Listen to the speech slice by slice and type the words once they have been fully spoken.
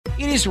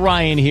It is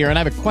Ryan here, and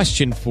I have a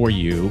question for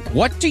you.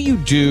 What do you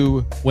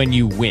do when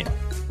you win?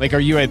 Like, are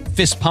you a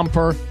fist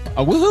pumper,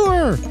 a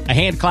woohooer, a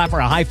hand clapper,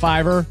 a high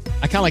fiver?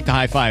 I kind of like the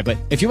high five, but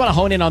if you want to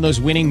hone in on those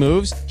winning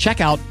moves,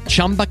 check out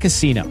Chumba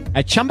Casino.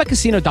 At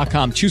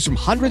ChumbaCasino.com, choose from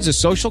hundreds of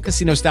social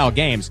casino-style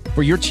games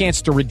for your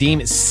chance to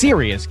redeem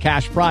serious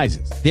cash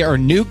prizes. There are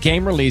new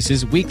game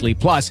releases weekly,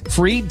 plus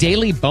free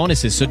daily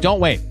bonuses. So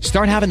don't wait.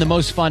 Start having the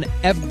most fun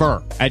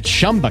ever at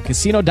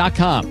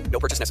ChumbaCasino.com. No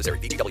purchase necessary.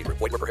 VGW Group.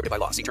 Void where prohibited by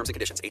law. See terms and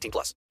conditions.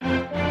 18+.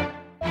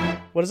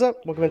 What is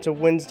up? Welcome into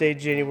Wednesday,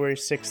 January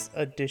 6th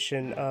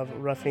edition of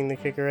Roughing the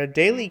Kicker, a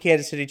daily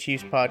Kansas City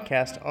Chiefs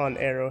podcast on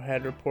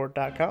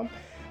ArrowheadReport.com.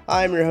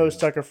 I'm your host,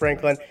 Tucker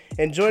Franklin,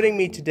 and joining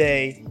me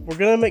today, we're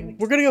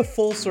gonna go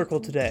full circle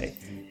today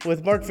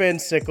with Mark Van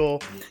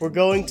Sickle. We're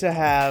going to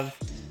have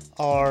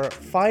our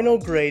final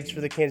grades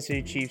for the Kansas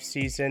City Chiefs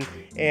season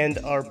and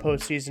our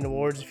postseason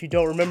awards. If you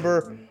don't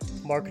remember,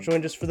 Mark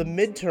joined us for the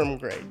midterm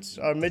grades,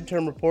 our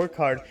midterm report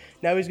card.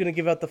 Now he's going to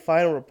give out the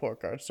final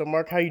report card. So,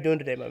 Mark, how are you doing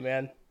today, my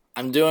man?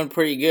 I'm doing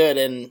pretty good,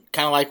 and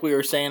kind of like we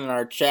were saying in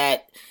our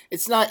chat,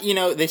 it's not,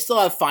 they still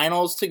have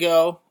finals to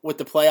go with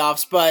the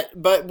playoffs, but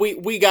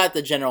we got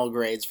the general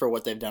grades for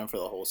what they've done for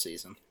the whole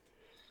season.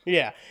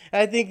 Yeah,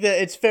 I think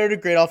that it's fair to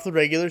grade off the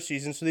regular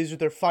season, so these are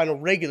their final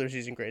regular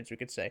season grades, we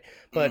could say.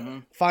 But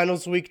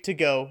finals week to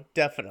go,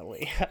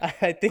 definitely.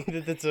 I think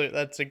that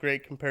that's a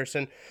great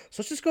comparison.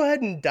 So let's just go ahead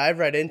and dive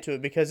right into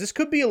it, because this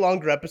could be a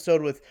longer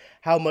episode with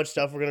how much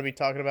stuff we're going to be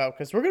talking about,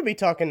 because we're going to be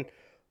talking,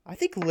 I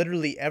think,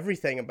 literally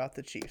everything about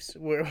the Chiefs.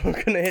 We're going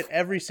to hit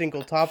every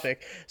single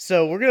topic.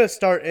 So we're going to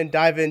start and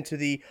dive into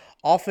the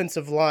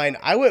offensive line.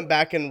 I went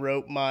back and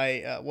wrote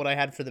my what I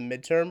had for the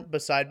midterm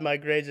beside my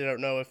grades. I don't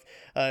know if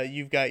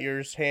you've got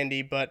yours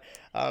handy, but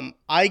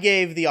I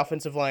gave the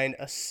offensive line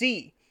a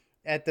C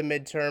at the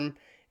midterm,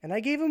 and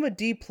I gave them a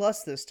D+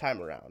 this time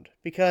around,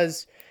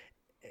 because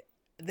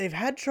they've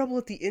had trouble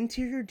at the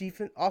interior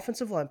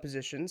offensive line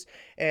positions,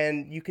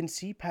 and you can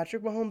see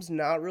Patrick Mahomes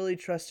not really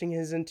trusting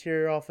his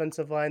interior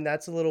offensive line.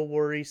 That's a little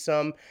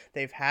worrisome.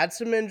 They've had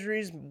some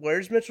injuries.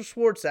 Where's Mitchell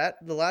Schwartz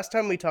at? The last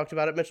time we talked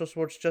about it, Mitchell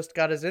Schwartz just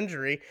got his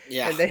injury,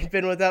 and they've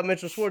been without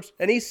Mitchell Schwartz,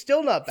 and he's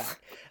still not back.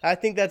 I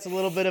think that's a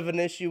little bit of an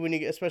issue,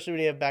 especially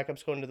when you have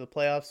backups going to the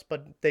playoffs,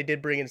 but they did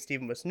bring in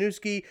Steven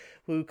Wisniewski,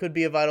 who could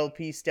be a vital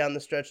piece down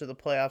the stretch of the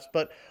playoffs,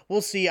 but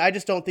we'll see. I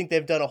just don't think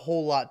they've done a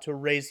whole lot to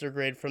raise their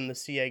grade from the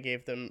C I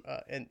gave them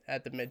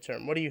at the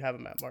midterm. What do you have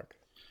them at, Mark?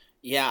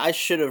 Yeah, I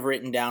should have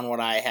written down what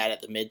I had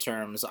at the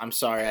midterms. I'm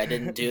sorry I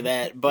didn't do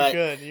that, but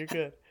You're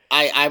good.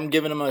 I'm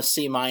giving them a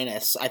C-. I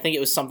think it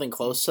was something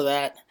close to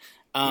that.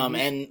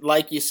 And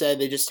like you said,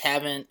 they just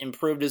haven't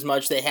improved as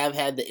much. They have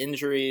had the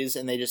injuries,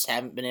 and they just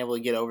haven't been able to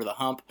get over the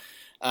hump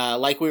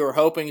like we were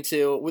hoping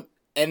to.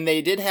 And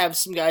they did have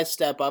some guys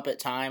step up at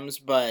times,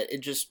 but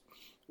it just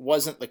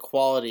wasn't the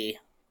quality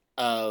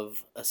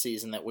of a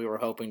season that we were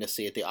hoping to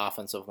see at the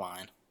offensive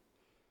line.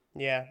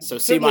 Yeah, so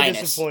C-.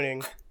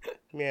 Disappointing.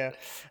 Yeah,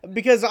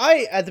 because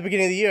at the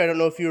beginning of the year, I don't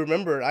know if you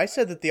remember, I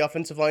said that the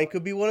offensive line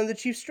could be one of the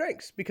Chiefs'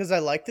 strengths, because I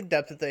liked the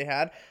depth that they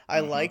had. I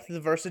liked the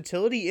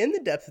versatility in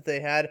the depth that they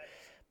had,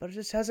 but it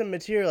just hasn't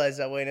materialized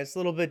that way, and it's a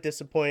little bit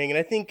disappointing. And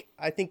I think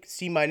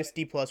C-,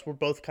 D+, we're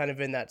both kind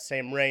of in that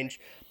same range.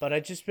 But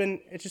it's just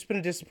been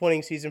a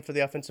disappointing season for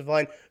the offensive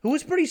line, who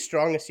was pretty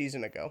strong a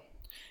season ago.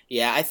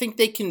 Yeah, I think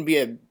they can be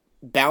a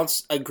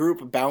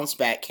group bounce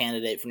back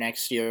candidate for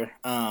next year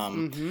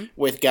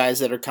with guys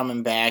that are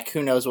coming back.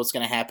 Who knows what's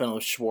going to happen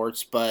with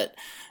Schwartz, but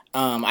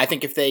I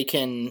think if they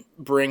can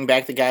bring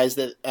back the guys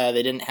that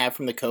they didn't have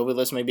from the COVID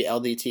list, maybe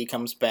LDT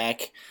comes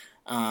back.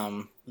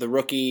 The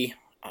rookie,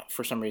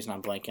 for some reason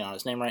I'm blanking on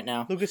his name right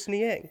now. Lucas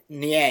Niang.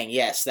 Niang,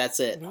 yes,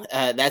 that's it.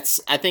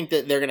 I think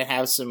that they're going to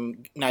have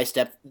some nice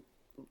depth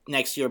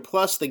next year,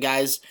 plus the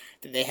guys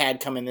that they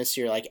had coming this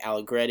year, like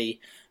Allegretti,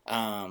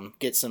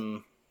 get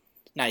some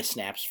nice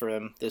snaps for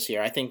him this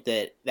year. I think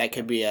that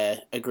could be a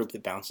group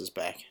that bounces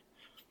back.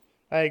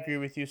 I agree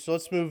with you. So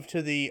let's move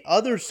to the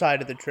other side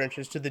of the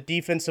trenches, to the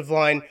defensive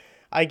line.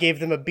 I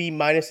gave them a B-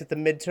 at the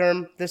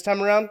midterm this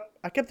time around.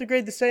 I kept the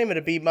grade the same at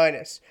a B-,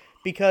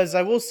 because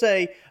I will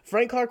say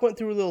Frank Clark went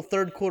through a little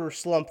third quarter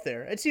slump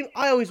there. It seemed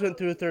I always went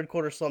through a third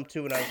quarter slump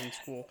too when I was in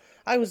school.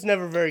 I was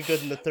never very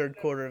good in the third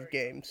quarter of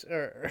games,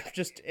 or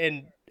just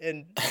in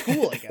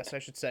school, I guess I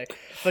should say.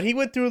 But he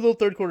went through a little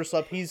third quarter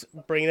slump. He's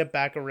bringing it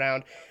back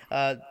around.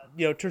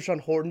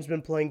 Tershawn Horton's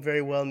been playing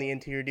very well in the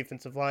interior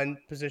defensive line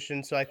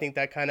position, so I think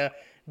that kind of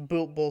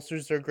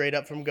bolsters their grade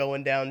up from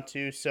going down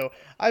too. So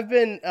I've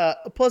been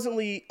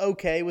pleasantly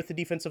okay with the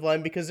defensive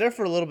line, because there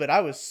for a little bit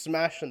I was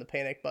smashing the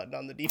panic button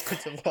on the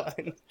defensive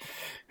line.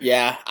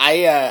 Yeah,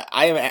 I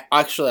am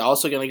actually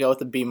also going to go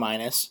with a B-.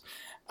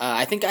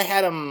 I think I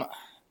had him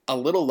a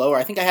little lower.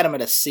 I think I had him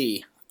at a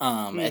C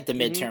at the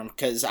midterm,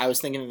 because I was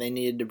thinking that they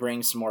needed to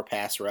bring some more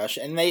pass rush,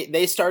 and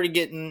they started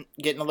getting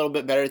a little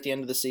bit better at the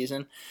end of the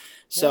season.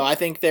 So I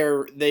think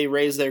they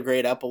raised their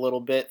grade up a little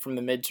bit from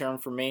the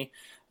midterm for me.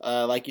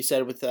 Like you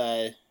said,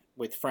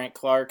 with Frank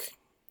Clark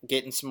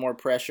getting some more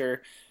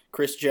pressure,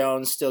 Chris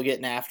Jones still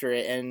getting after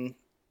it, and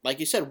like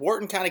you said,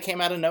 Wharton kind of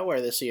came out of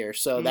nowhere this year,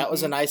 so that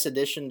was a nice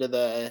addition to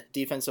the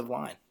defensive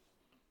line.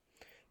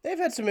 They've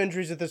had some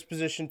injuries at this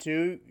position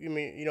too. I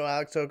mean,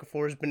 Alex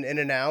Okafor has been in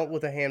and out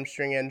with a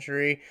hamstring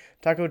injury.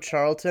 Taco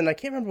Charlton, I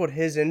can't remember what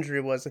his injury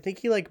was. I think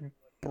he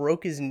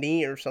broke his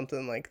knee or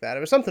something like that.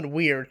 It was something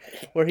weird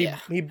where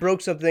he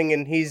broke something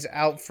and he's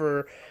out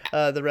for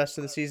the rest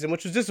of the season,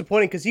 which was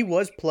disappointing because he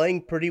was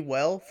playing pretty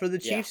well for the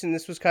Chiefs, and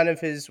this was kind of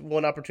his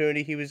one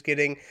opportunity he was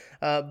getting.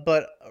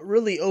 But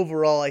really,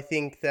 overall, I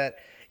think that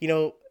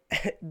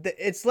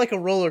it's like a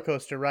roller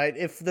coaster, right?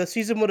 If the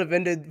season would have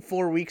ended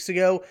 4 weeks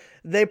ago,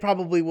 they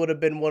probably would have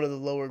been one of the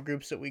lower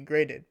groups that we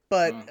graded.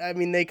 But, I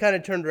mean, they kind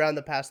of turned around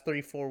the past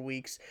 3-4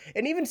 weeks.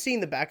 And even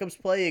seeing the backups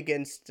play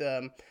against,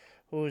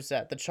 who was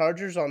that? The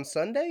Chargers on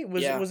Sunday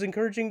was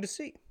encouraging to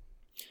see.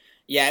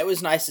 Yeah, it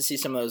was nice to see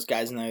some of those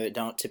guys in there that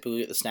don't typically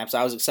get the snaps.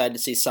 I was excited to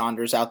see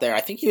Saunders out there.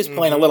 I think he was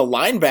playing a little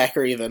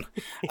linebacker even,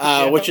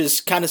 which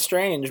is kind of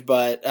strange,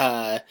 but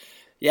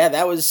yeah,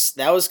 that was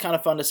kind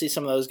of fun to see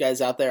some of those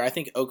guys out there. I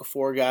think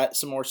Okafor got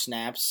some more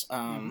snaps,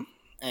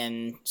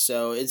 and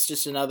so it's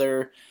just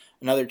another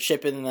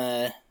chip in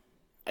the,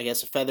 I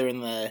guess, a feather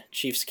in the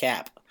Chiefs'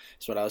 cap.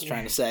 That's what I was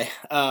trying to say.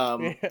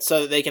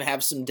 So that they can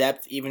have some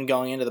depth even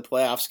going into the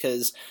playoffs.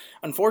 Because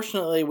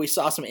unfortunately, we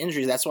saw some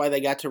injuries. That's why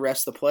they got to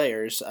rest the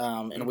players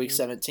in Week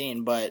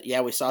 17. But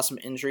yeah, we saw some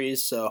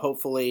injuries. So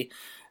hopefully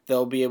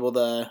they'll be able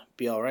to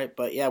be all right.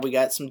 But yeah, we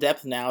got some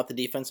depth now at the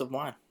defensive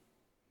line.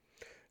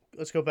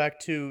 Let's go back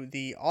to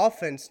the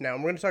offense now.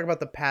 We're going to talk about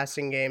the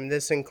passing game.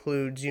 This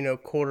includes,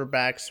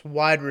 quarterbacks,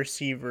 wide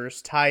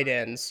receivers, tight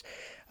ends.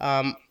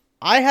 I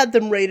had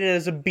them rated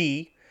as a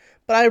B,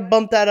 but I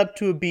bumped that up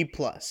to a B+.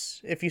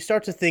 If you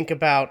start to think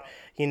about,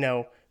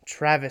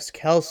 Travis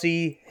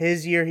Kelce,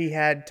 his year he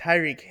had,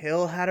 Tyreek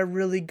Hill had a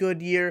really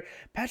good year.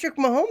 Patrick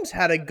Mahomes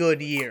had a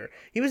good year.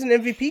 He was an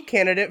MVP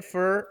candidate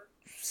for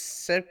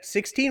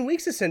 16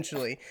 weeks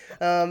essentially.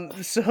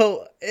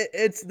 So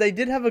they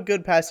did have a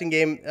good passing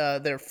game.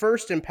 They're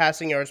first in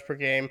passing yards per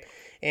game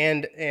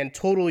and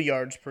total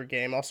yards per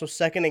game. Also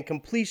second in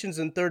completions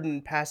and third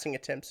in passing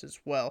attempts as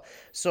well.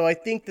 So I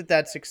think that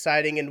that's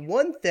exciting. And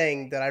one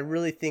thing that I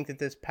really think that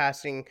this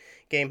passing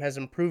game has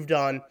improved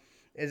on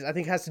is I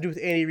think has to do with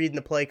Andy Reid and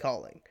the play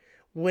calling.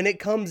 When it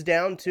comes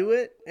down to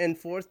it in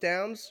fourth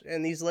downs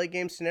and these late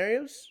game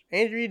scenarios,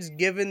 Andy Reid's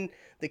given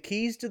the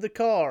keys to the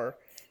car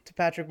to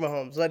Patrick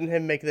Mahomes, letting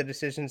him make the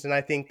decisions, and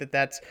I think that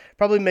that's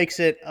probably makes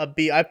it a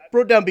B. I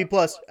wrote down B+.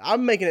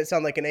 I'm making it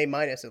sound like an A-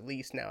 at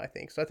least now, I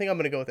think. So I think I'm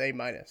going to go with A-.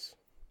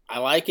 I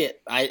like it.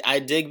 I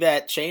dig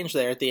that change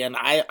there at the end.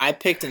 I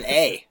picked an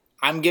A.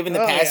 I'm giving the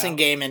passing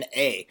game an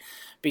A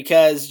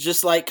because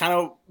just like kind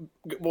of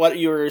what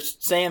you were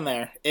saying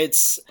there,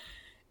 it's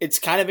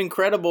kind of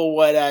incredible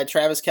what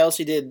Travis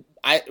Kelce did.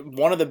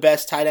 One of the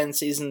best tight end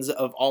seasons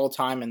of all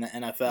time in the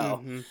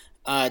NFL.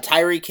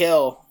 Tyreek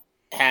Hill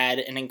had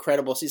an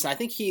incredible season. I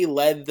think he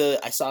led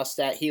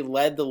he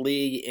led the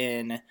league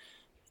in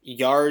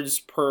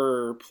yards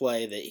per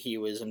play that he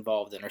was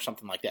involved in or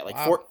something like that.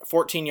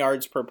 14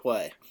 yards per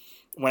play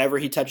whenever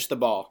he touched the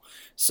ball.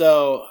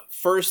 So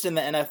first in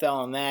the NFL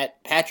on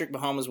that. Patrick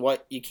Mahomes,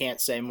 what you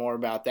can't say more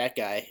about that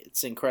guy.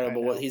 It's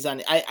incredible what he's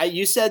done.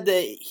 You said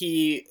that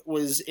he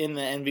was in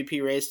the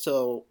MVP race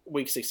till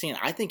week 16.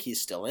 I think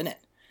he's still in it.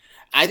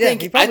 I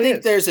think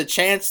there's a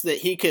chance that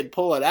he could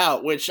pull it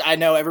out, which I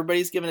know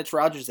everybody's giving it to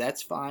Rodgers.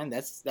 That's fine.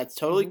 That's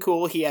totally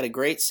cool. He had a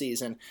great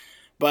season.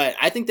 But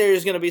I think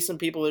there's going to be some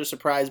people that are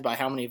surprised by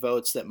how many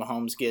votes that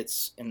Mahomes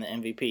gets in the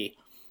MVP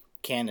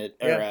candidate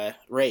or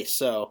race.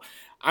 So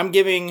I'm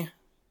giving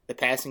the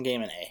passing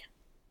game an A.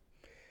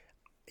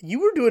 You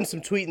were doing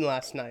some tweeting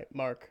last night,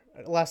 Mark.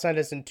 Last night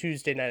as in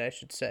Tuesday night, I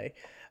should say.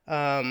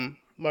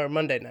 Or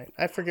Monday night.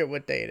 I forget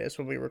what day it is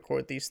when we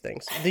record these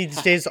things.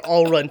 These days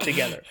all run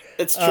together.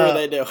 It's true,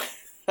 they do.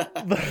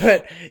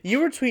 But you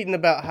were tweeting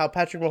about how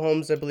Patrick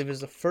Mahomes, I believe, is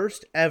the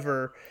first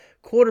ever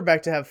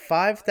quarterback to have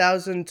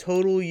 5,000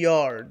 total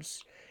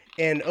yards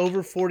and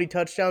over 40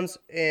 touchdowns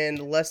and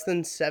less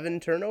than 7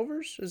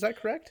 turnovers. Is that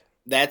correct?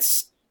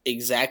 That's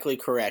exactly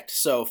correct.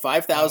 So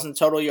 5,000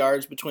 total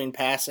yards between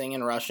passing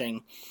and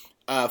rushing.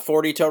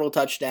 40 total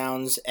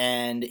touchdowns,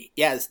 and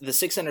yeah, the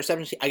 6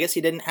 interceptions. I guess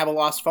he didn't have a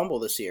lost fumble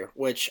this year,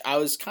 which I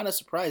was kind of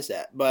surprised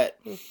at. But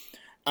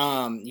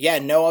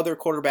no other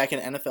quarterback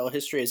in NFL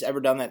history has ever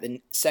done that. The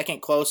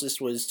second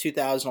closest was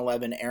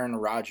 2011 Aaron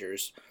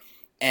Rodgers,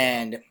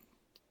 and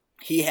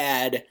he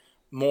had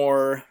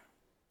more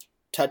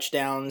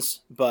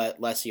touchdowns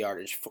but less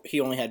yardage. He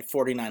only had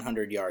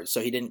 4,900 yards, so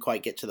he didn't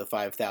quite get to the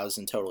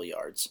 5,000 total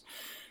yards.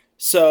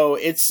 So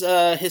it's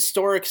a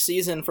historic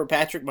season for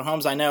Patrick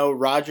Mahomes. I know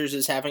Rodgers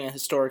is having a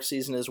historic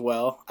season as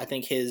well. I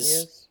think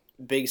his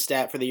big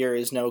stat for the year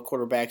is no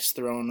quarterbacks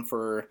thrown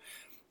for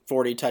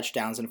 40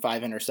 touchdowns and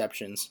 5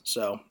 interceptions.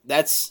 So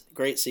that's a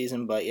great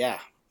season, but yeah,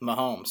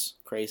 Mahomes,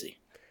 crazy.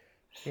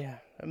 Yeah,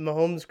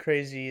 Mahomes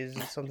crazy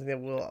is something that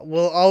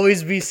we'll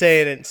always be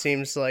saying, it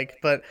seems like.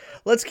 But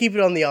let's keep it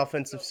on the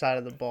offensive side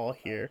of the ball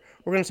here.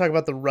 We're going to talk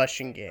about the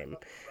rushing game.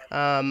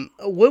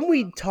 When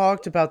we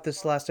talked about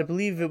this last, I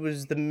believe it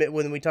was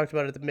when we talked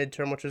about it at the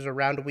midterm, which was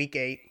around week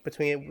 8,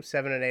 between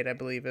 7 and 8, I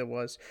believe it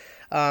was.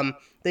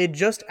 They had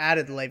just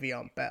added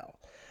Le'Veon Bell.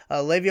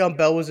 Le'Veon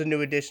Bell was a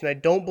new addition. I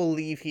don't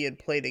believe he had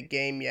played a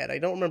game yet. I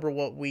don't remember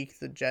what week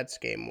the Jets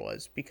game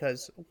was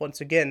because, once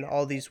again,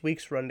 all these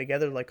weeks run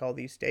together like all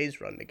these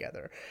days run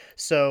together.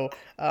 So,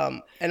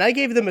 and I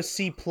gave them a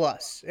C+,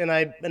 and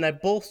I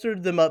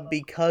bolstered them up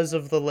because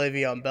of the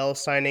Le'Veon Bell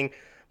signing,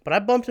 but I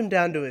bumped him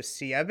down to a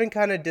C. I've been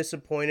kind of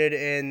disappointed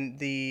in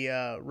the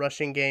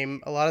rushing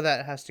game. A lot of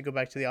that has to go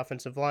back to the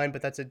offensive line,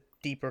 but that's a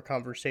deeper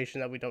conversation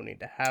that we don't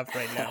need to have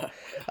right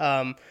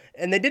now.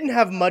 And they didn't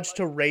have much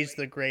to raise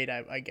the grade,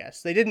 I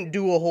guess. They didn't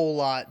do a whole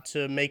lot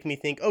to make me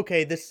think,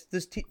 okay, this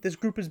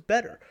group is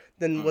better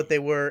than what they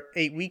were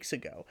 8 weeks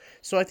ago.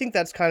 So I think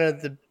that's kind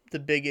of the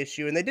big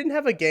issue. And they didn't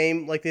have a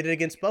game like they did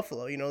against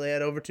Buffalo. You know, they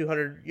had over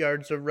 200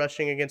 yards of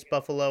rushing against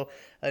Buffalo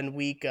in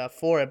week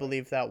 4, I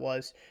believe that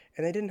was.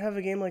 And they didn't have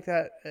a game like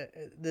that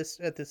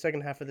at the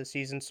second half of the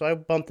season. So I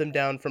bumped them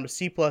down from a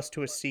C+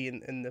 to a C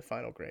in the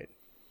final grade.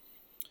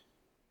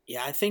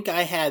 Yeah, I think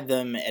I had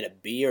them at a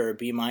B or a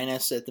B- at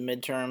the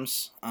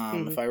midterms,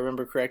 if I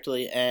remember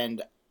correctly.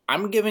 And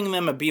I'm giving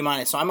them a B-,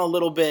 so I'm a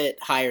little bit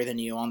higher than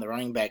you on the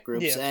running back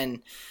groups. Yeah.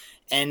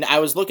 And I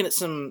was looking at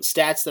some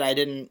stats that I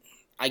didn't,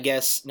 I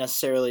guess,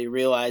 necessarily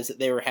realize that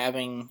they were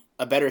having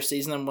a better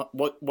season than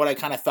what I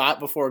kind of thought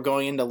before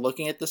going into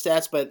looking at the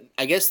stats. But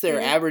I guess they're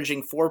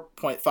averaging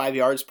 4.5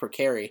 yards per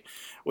carry,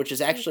 which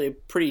is actually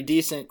pretty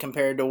decent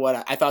compared to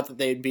what I thought that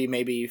they'd be,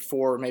 maybe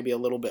 4, maybe a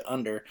little bit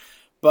under.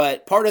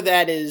 But part of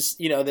that is,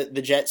 you know,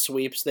 the jet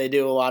sweeps. They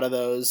do a lot of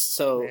those.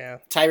 So yeah.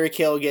 Tyreek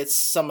Hill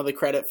gets some of the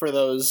credit for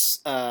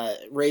those,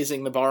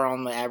 raising the bar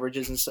on the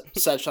averages and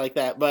such like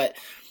that. But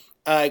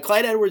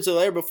Clyde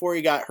Edwards-Helaire, before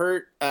he got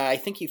hurt, I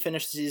think he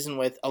finished the season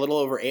with a little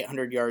over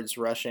 800 yards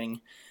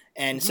rushing.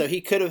 And so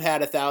he could have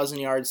had a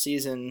 1,000-yard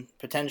season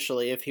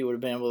potentially if he would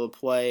have been able to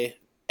play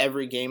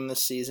every game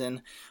this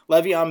season.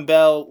 Le'Veon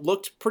Bell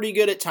looked pretty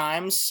good at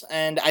times,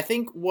 and I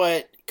think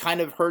what kind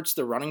of hurts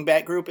the running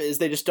back group is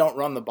they just don't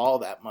run the ball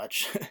that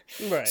much.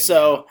 Right.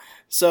 So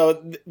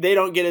they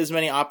don't get as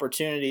many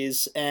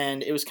opportunities,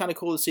 and it was kind of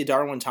cool to see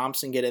Darwin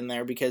Thompson get in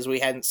there because we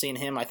hadn't seen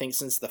him, I think,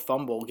 since the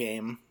fumble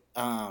game.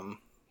 So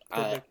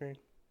I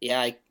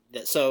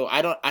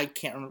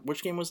can't remember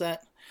which game was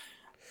that.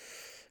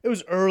 It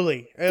was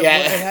early. It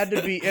had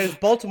to be. It was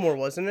Baltimore,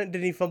 wasn't it?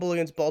 Did he fumble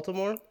against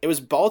Baltimore? It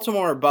was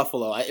Baltimore or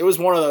Buffalo. It was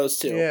one of those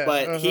two. Yeah,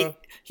 but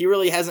he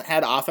really hasn't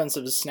had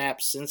offensive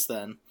snaps since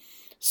then.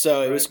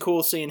 So it was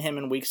cool seeing him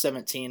in Week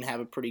 17 have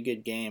a pretty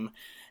good game.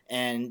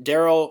 And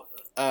Darrell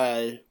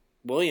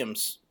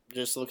Williams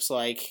just looks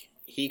like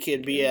he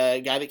could be a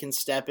guy that can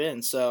step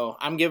in. So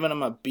I'm giving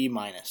him a B-.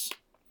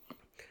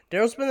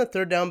 Darrell's been the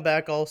third down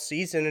back all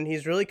season, and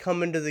he's really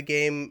come into the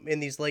game in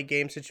these late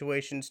game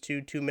situations,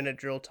 2-minute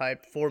drill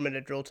type,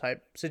 4-minute drill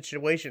type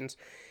situations.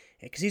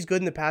 Because he's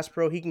good in the pass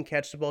pro, he can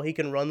catch the ball, he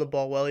can run the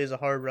ball well, he's a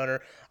hard runner.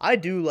 I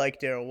do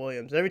like Darrell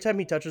Williams. Every time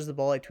he touches the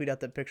ball, I tweet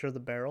out that picture of the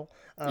barrel.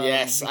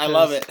 Yes, I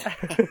love it.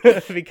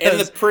 Because, and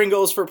the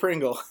Pringles for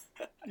Pringle.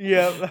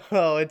 Yeah,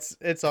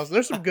 it's awesome.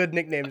 There's some good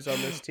nicknames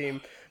on this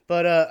team.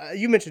 But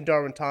you mentioned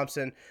Darwin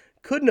Thompson.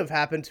 Couldn't have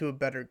happened to a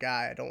better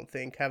guy, I don't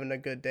think, having a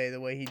good day the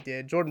way he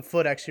did. Jordan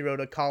Foote actually wrote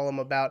a column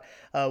about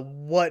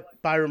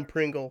what Darwin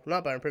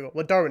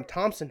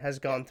Thompson has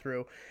gone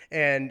through.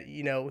 And,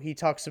 you know, he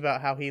talks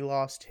about how he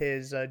lost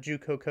his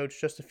JUCO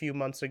coach just a few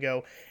months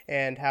ago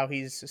and how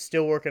he's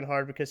still working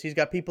hard because he's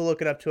got people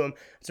looking up to him.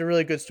 It's a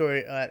really good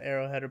story at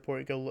Arrowhead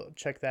Report. Go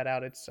check that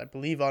out. It's, I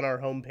believe, on our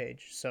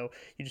homepage. So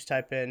you just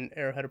type in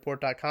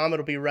arrowheadreport.com.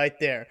 It'll be right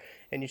there,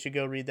 and you should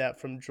go read that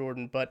from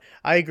Jordan. But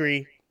I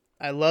agree.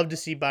 I love to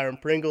see Byron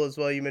Pringle as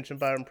well. You mentioned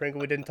Byron Pringle.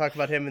 We didn't talk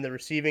about him in the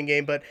receiving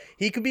game, but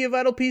he could be a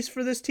vital piece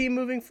for this team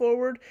moving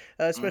forward,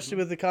 especially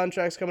with the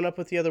contracts coming up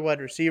with the other wide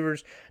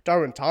receivers.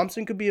 Darwin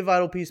Thompson could be a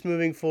vital piece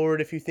moving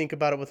forward if you think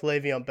about it with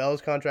Le'Veon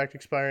Bell's contract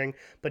expiring.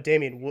 But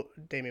Damian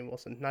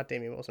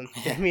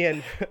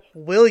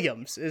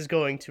Williams is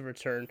going to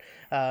return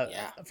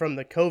from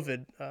the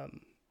COVID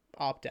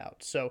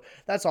opt-out. So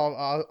that's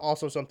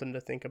also something to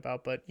think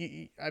about. But,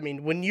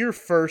 when you're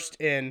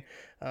first in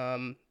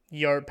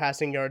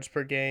passing yards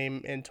per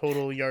game and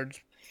total yards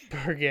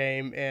per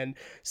game and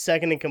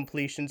second in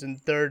completions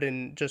and third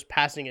in just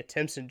passing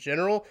attempts in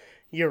general,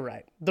 you're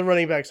right. The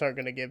running backs aren't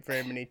going to get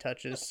very many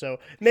touches. So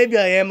maybe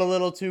I am a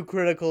little too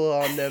critical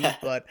on them,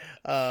 but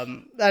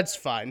that's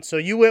fine. So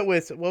you went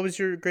with, what was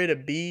your grade, a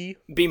B?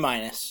 B-,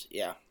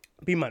 yeah.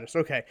 B-,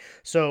 okay.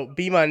 So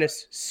B-,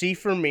 C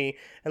for me.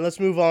 And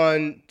let's move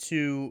on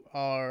to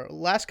our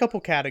last couple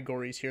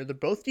categories here. They're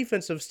both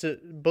defensive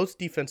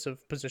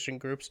position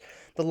groups.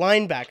 The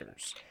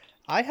linebackers.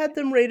 I had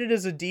them rated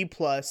as a D+.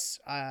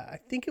 I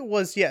think it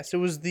was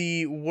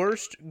the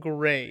worst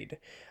grade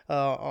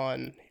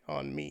on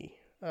me.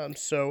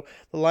 So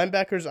the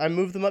linebackers, I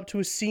moved them up to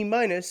a C-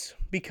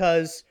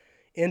 because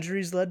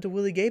injuries led to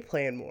Willie Gay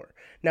playing more.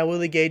 Now,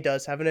 Willie Gay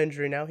does have an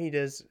injury now. He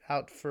is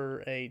out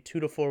for a 2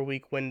 to 4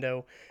 week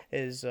window,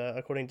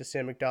 according to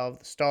Sam McDowell of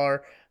the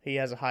Star. He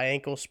has a high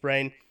ankle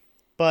sprain.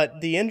 But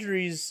the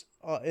injuries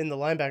in the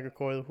linebacker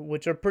core,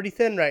 which are pretty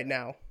thin right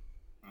now,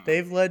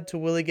 they've led to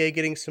Willie Gay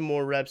getting some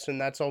more reps, and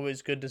that's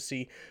always good to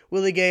see.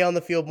 Willie Gay on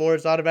the field more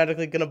is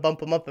automatically going to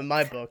bump him up in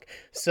my book.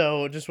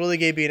 So just Willie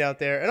Gay being out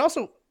there. And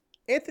also,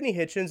 Anthony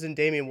Hitchens and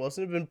Damian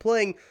Wilson have been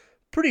playing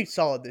pretty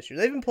solid this year.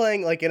 They've been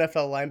playing like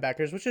NFL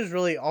linebackers, which is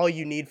really all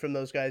you need from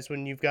those guys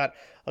when you've got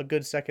a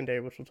good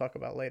secondary, which we'll talk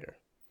about later.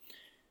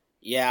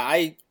 Yeah,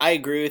 I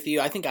agree with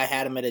you. I think I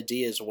had him at a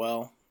D as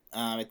well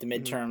at the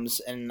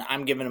midterms, and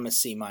I'm giving him a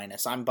C-.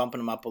 I'm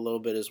bumping him up a little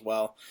bit as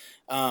well.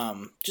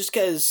 Just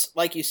because,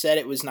 like you said,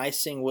 it was nice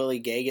seeing Willie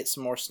Gay get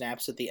some more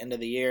snaps at the end of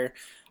the year.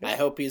 Yeah. I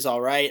hope he's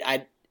all right.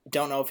 I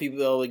don't know if he'll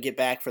be able to get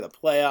back for the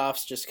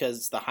playoffs just because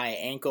it's the high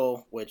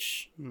ankle,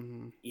 which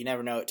you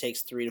never know. It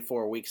takes 3 to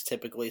 4 weeks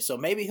typically. So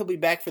maybe he'll be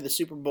back for the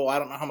Super Bowl. I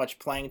don't know how much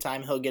playing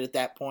time he'll get at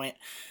that point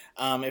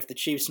if the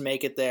Chiefs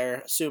make it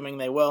there, assuming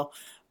they will.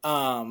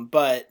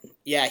 But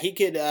yeah, he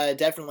could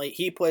definitely –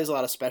 he plays a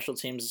lot of special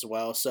teams as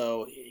well,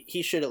 so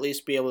he should at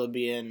least be able to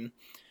be in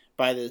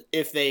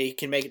if they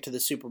can make it to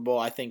the Super Bowl.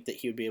 I think that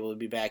he would be able to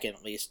be back and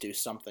at least do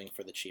something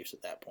for the Chiefs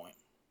at that point.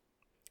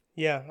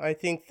 Yeah, I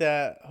think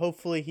that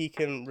hopefully he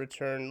can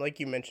return.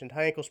 Like you mentioned,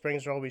 high ankle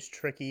sprains are always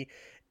tricky.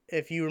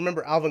 If you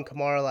remember Alvin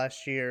Kamara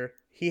last year,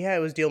 he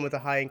was dealing with a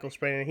high ankle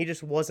sprain, and he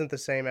just wasn't the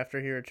same after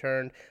he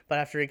returned. But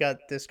after he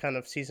got this kind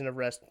of season of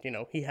rest,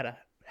 he had a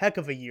heck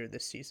of a year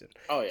this season.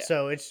 Oh, yeah.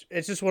 So it's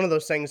just one of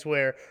those things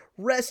where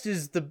rest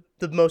is the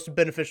most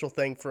beneficial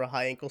thing for a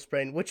high ankle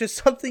sprain, which is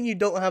something you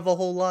don't have a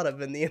whole lot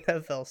of in the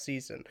NFL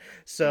season.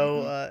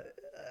 So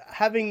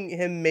having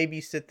him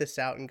maybe sit this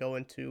out and go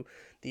into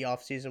the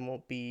offseason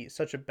won't be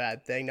such a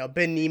bad thing. Now,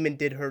 Ben Niemann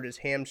did hurt his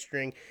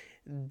hamstring.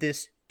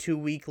 This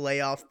 2-week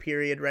layoff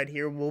period right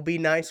here will be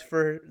nice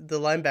for the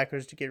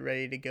linebackers to get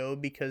ready to go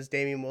because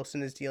Damian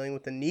Wilson is dealing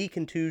with a knee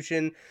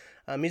contusion.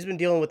 He's been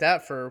dealing with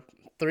that for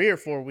 3 or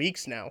 4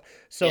 weeks now.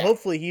 So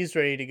hopefully he's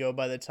ready to go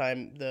by the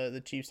time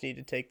the Chiefs need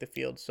to take the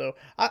field. So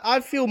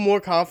I feel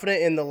more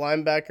confident in the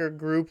linebacker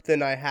group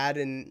than I had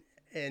in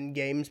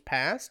games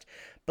past.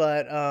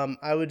 But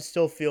I would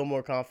still feel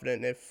more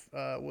confident if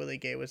Willie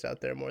Gay was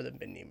out there more than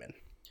Ben Niemann.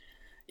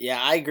 Yeah,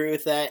 I agree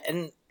with that.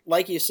 And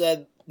like you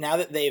said, now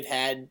that they've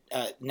had,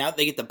 now that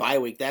they get the bye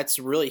week, that's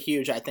really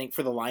huge, I think,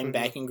 for the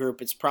linebacking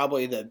group. It's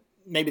probably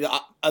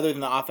other than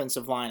the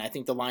offensive line, I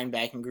think the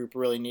linebacking group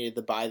really needed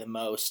the bye the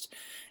most.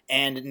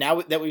 And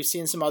now that we've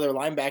seen some other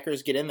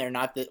linebackers get in there,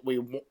 not that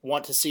we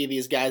want to see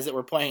these guys that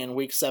were playing in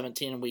week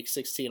 17 and week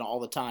 16 all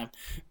the time,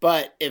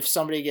 but if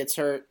somebody gets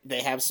hurt,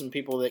 they have some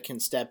people that can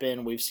step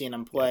in. We've seen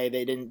them play.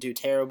 They didn't do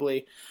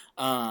terribly.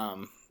 I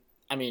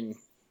mean,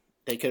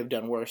 they could have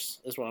done worse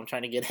is what I'm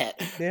trying to get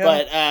at.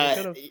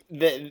 Yeah, but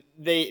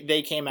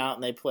they came out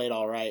and they played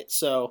all right.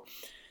 So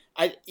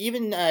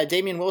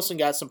Damian Wilson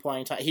got some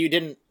playing time. They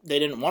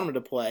didn't want him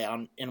to play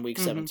in week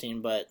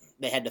 17, but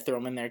they had to throw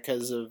him in there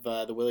because of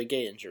the Willie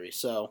Gay injury.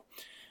 So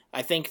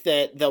I think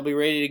that they'll be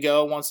ready to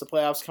go once the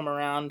playoffs come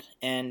around,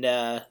 and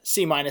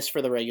C-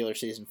 for the regular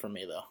season for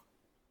me, though.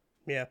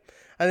 Yeah,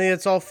 I think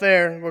it's all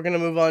fair. We're going to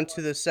move on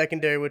to the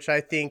secondary, which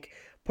I think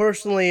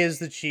personally is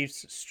the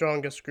Chiefs'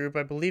 strongest group.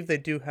 I believe they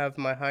do have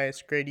my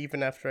highest grade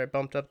even after I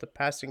bumped up the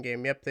passing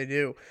game. Yep, they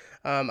do.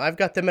 I've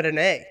got them at an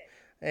A.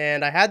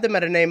 And I had them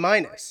at an A-.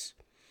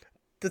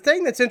 The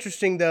thing that's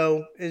interesting,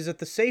 though, is that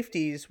the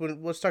safeties,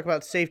 let's talk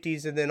about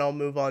safeties, and then I'll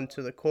move on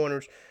to the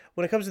corners.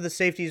 When it comes to the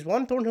safeties,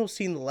 Juan Thornhill's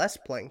seen less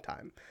playing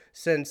time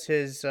since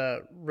his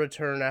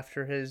return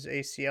after his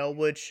ACL,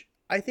 which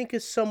I think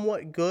is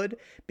somewhat good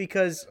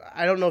because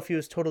I don't know if he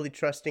was totally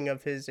trusting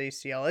of his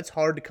ACL. It's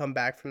hard to come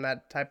back from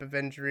that type of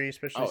injury,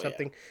 especially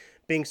something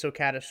being so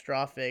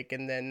catastrophic,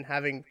 and then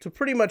having to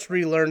pretty much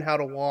relearn how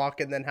to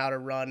walk and then how to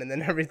run and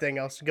then everything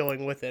else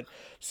going with it.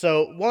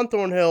 So Juan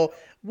Thornhill,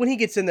 when he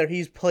gets in there,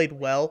 he's played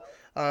well,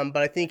 but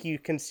I think you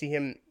can see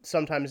him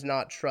sometimes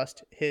not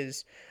trust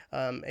his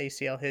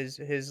ACL,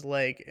 his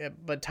leg.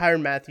 But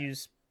Tyrann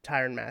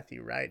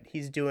Mathieu, right?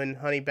 He's doing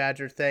Honey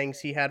Badger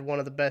things. He had one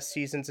of the best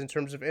seasons in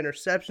terms of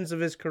interceptions of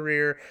his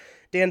career.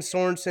 Dan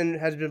Sorensen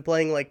has been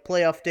playing like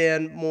playoff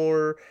Dan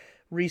more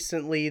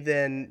recently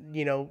than,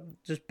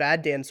 just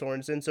bad Dan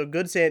Sorensen. So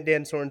good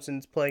Dan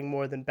Sorensen's playing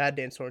more than bad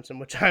Dan Sorensen,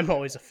 which I'm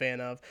always a fan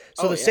of.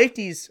 So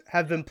safeties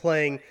have been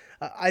playing.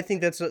 I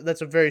think that's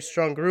a very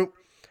strong group.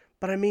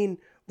 But I mean,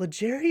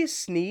 L'Jarius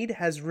Sneed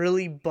has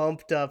really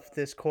bumped up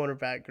this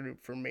cornerback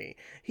group for me.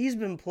 He's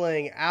been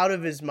playing out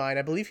of his mind.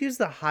 I believe he was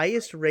the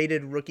highest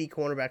rated rookie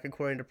cornerback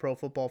according to Pro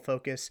Football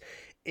Focus.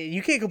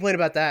 You can't complain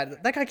about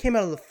that. That guy came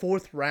out of the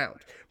 4th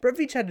round. Brett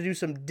Veach had to do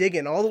some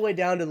digging all the way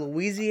down to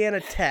Louisiana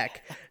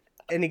Tech,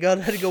 and he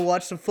had to go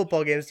watch some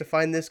football games to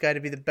find this guy to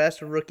be the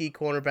best rookie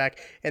cornerback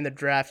in the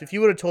draft. If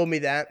you would have told me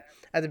that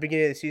at the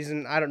beginning of the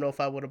season, I don't know if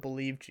I would have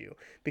believed you,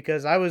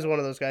 because I was one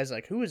of those guys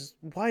like,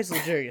 why is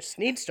L'Jarius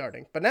Sneed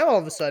starting? But now all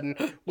of a sudden,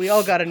 we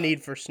all got a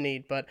need for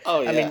Sneed. But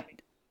I mean,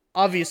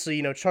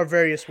 obviously,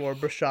 Charvarius Ward,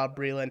 Rashad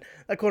Breeland,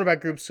 that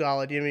cornerback group's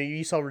solid. I mean,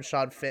 you saw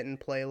Rashad Fenton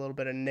play a little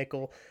bit of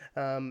nickel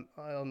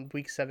on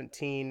week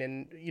 17,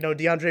 and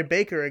DeAndre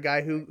Baker, a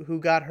guy who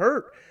got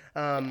hurt.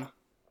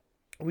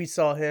 We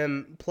saw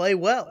him play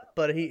well,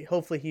 but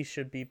hopefully he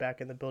should be back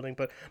in the building.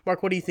 But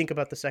Mark, what do you think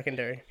about the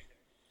secondary?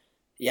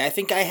 Yeah, I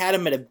think I had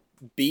him at a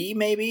B,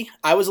 maybe.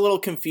 I was a little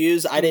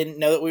confused. I didn't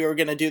know that we were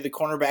going to do the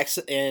cornerbacks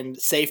and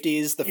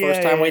safeties the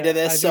first time we did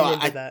this.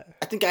 I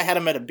think I had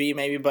him at a B,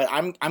 maybe, but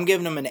I'm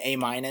giving him an A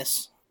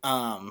minus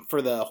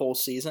for the whole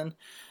season.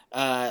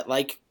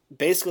 Like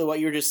basically what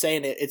you were just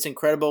saying, it's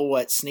incredible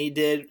what Snead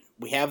did.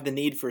 We have the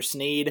need for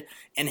Snead,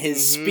 and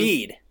his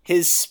speed.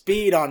 His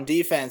speed on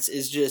defense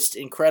is just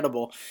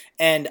incredible.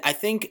 And I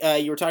think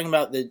you were talking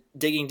about the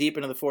digging deep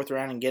into the fourth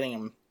round and getting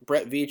him.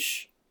 Brett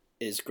Veach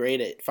is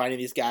great at finding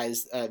these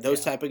guys,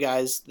 type of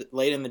guys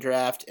late in the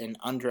draft and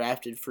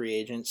undrafted free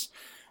agents.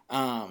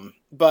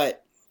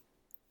 But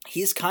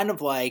he's kind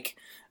of like,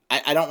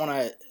 I don't want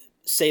to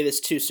say this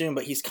too soon,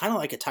 but he's kind of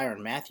like a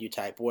Tyrann Mathieu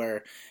type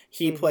where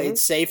he played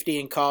safety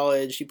in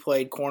college, he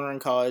played corner in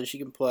college, he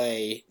can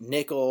play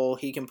nickel,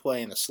 he can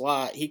play in the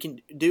slot, he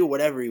can do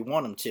whatever you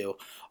want him to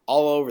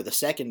all over the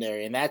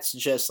secondary. And that's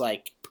just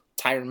like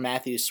Tyrann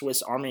Mathieu,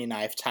 Swiss Army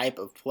knife type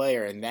of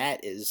player. And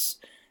that is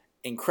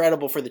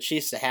incredible for the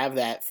Chiefs to have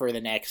that for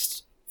the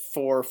next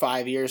 4 or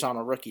 5 years on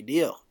a rookie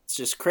deal. It's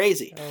just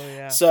crazy. Oh,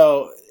 yeah.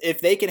 So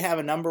if they can have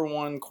a number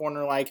one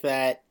corner like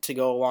that to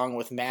go along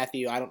with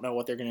Mathieu, I don't know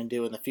what they're going to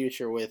do in the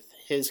future with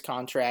his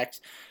contract.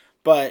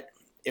 But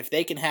if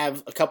they can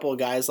have a couple of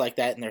guys like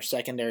that in their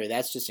secondary,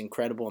 that's just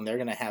incredible. And they're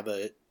going to have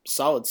a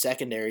solid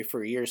secondary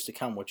for years to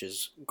come, which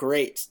is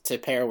great to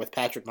pair with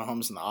Patrick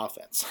Mahomes in the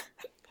offense.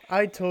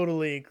 I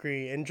totally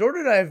agree. And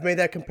Jordan and I have made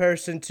that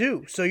comparison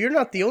too. So you're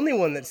not the only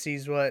one that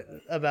sees what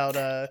about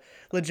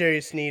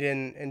L'Jarius Sneed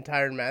and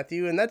Tyrann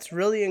Mathieu, and that's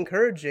really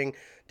encouraging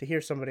to hear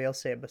somebody else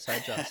say it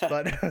besides us.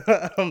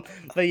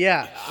 But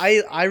yeah,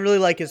 I really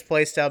like his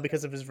play style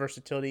because of his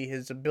versatility,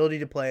 his ability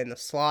to play in the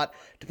slot,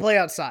 to play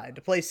outside,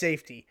 to play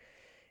safety.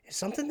 It's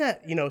something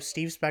that,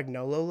 Steve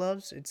Spagnuolo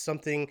loves. It's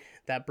something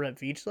that Brett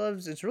Veach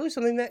loves. It's really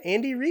something that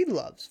Andy Reid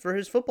loves for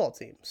his football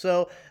team.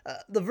 So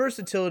the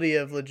versatility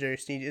of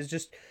L'Jarius Sneed is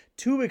just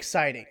too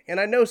exciting.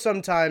 And I know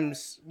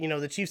sometimes,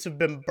 the Chiefs have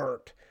been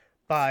burnt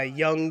by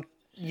young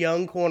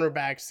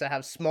cornerbacks that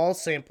have small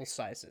sample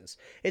sizes.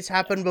 It's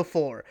happened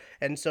before.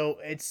 And so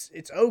it's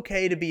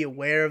okay to be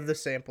aware of the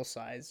sample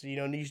size.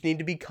 You just need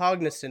to be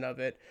cognizant of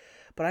it.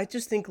 But I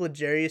just think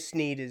L'Jarius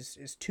Sneed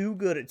is too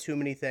good at too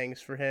many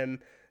things for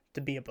him to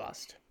be a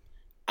bust.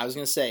 I was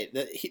going to say,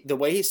 the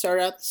way he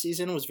started out the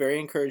season was very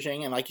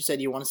encouraging, and like you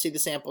said, you want to see the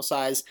sample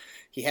size.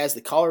 He has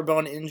the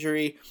collarbone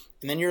injury,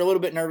 and then you're a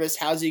little bit nervous.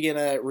 How's he going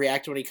to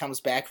react when he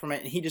comes back from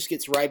it? And he just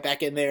gets right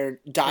back in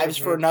there, dives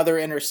for another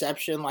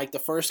interception. Like the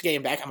first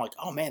game back, I'm like,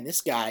 oh man,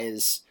 this guy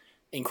is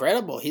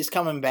incredible. He's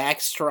coming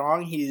back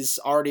strong. He's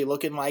already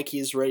looking like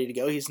he's ready to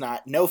go. He's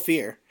no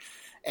fear.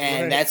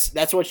 And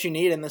that's what you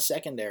need in the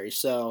secondary.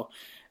 So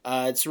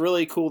it's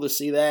really cool to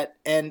see that.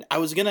 And I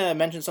was going to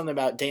mention something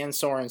about Dan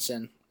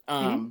Sorensen,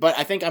 but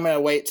I think I'm going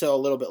to wait till a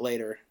little bit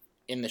later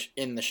in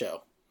the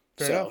show.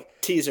 Fair so enough.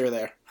 Teaser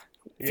there.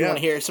 If you want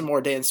to hear some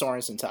more Dan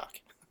Sorensen talk.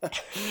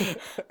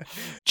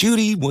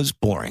 Judy was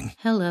boring.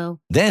 Hello.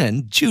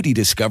 Then Judy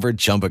discovered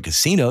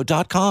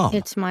ChumbaCasino.com.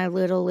 It's my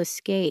little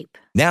escape.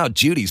 Now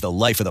Judy's the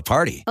life of the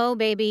party. Oh,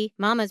 baby,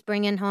 mama's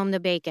bringing home the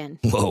bacon.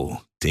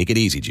 Whoa, take it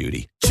easy,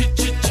 Judy.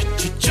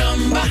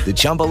 The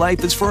Chumba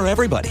life is for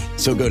everybody.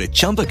 So go to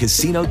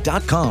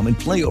ChumbaCasino.com and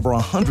play over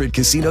 100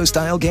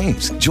 casino-style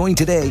games. Join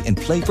today and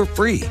play for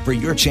free for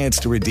your chance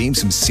to redeem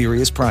some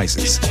serious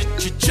prizes.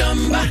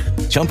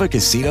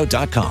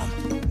 ChumbaCasino.com.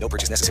 No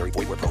purchase necessary.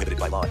 Void where prohibited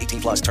by law. 18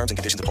 plus terms and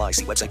conditions apply.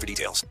 See website for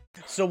details.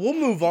 So we'll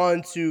move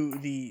on to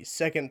the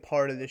second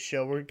part of this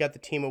show. We've got the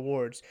team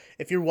awards.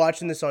 If you're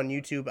watching this on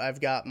YouTube, I've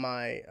got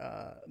my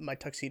my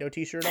tuxedo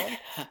t-shirt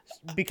on.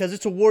 Because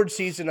it's award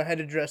season, I had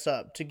to dress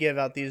up to give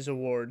out these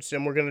awards.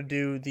 And we're going to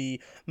do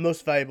the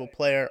most valuable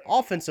player,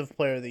 offensive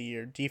player of the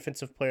year,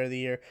 defensive player of the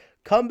year,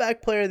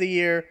 comeback player of the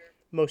year,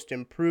 most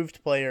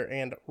improved player,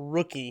 and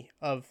rookie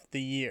of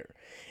the year.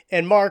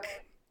 And Mark,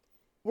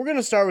 we're going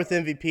to start with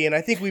MVP, and I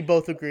think we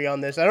both agree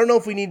on this. I don't know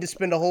if we need to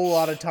spend a whole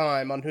lot of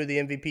time on who the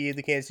MVP of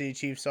the Kansas City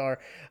Chiefs are.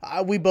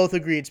 We both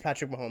agree it's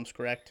Patrick Mahomes,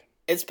 correct?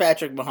 It's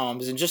Patrick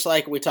Mahomes, and just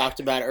like we talked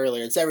about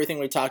earlier, it's everything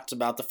we talked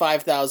about, the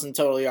 5,000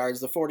 total yards,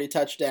 the 40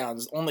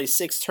 touchdowns, only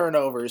 6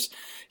 turnovers.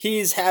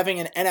 He's having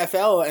an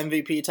NFL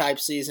MVP-type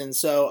season,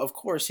 so of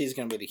course he's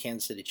going to be the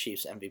Kansas City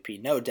Chiefs MVP,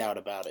 no doubt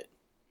about it.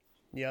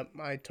 Yep,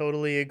 I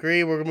totally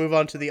agree. We're going to move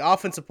on to the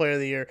Offensive Player of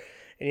the Year.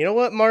 And you know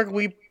what, Mark?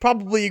 We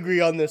probably agree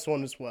on this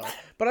one as well.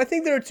 But I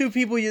think there are two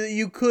people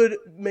you could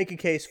make a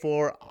case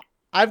for.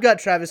 I've got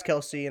Travis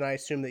Kelce, and I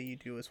assume that you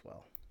do as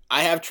well.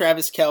 I have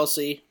Travis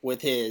Kelce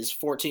with his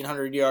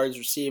 1,400 yards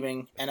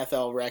receiving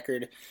NFL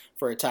record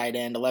for a tight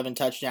end, 11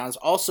 touchdowns.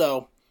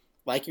 Also,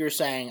 like you were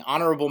saying,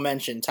 honorable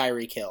mention,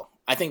 Tyreek Hill.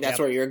 I think that's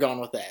where you're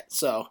going with that.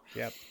 So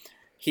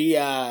he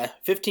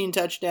 15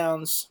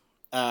 touchdowns,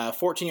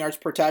 14 yards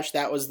per touch.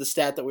 That was the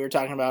stat that we were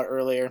talking about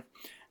earlier.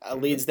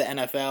 Leads the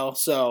NFL.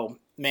 So,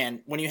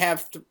 man, when you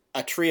have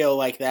a trio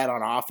like that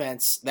on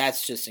offense,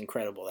 that's just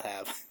incredible to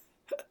have.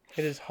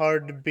 It is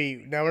hard to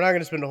beat. Now, we're not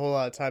going to spend a whole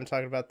lot of time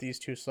talking about these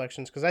two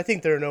selections because I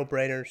think they're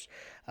no-brainers.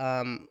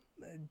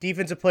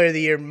 Defensive Player of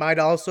the Year might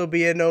also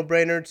be a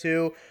no-brainer,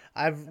 too.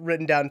 I've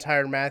written down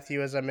Tyrann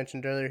Mathieu, as I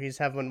mentioned earlier. He's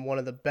having one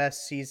of the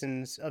best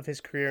seasons of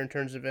his career in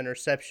terms of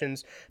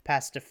interceptions,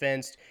 pass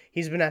defense.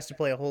 He's been asked to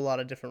play a whole lot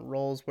of different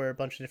roles, wear a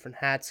bunch of different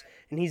hats,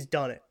 and he's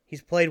done it.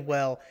 He's played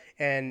well,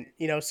 and,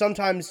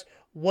 sometimes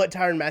what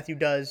Tyrann Mathieu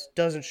does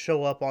doesn't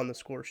show up on the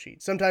score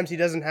sheet. Sometimes he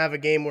doesn't have a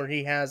game where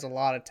he has a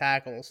lot of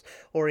tackles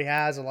or he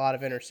has a lot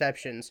of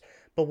interceptions,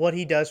 but what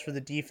he does for the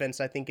defense,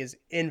 I think, is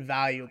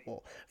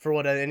invaluable for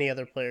what any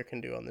other player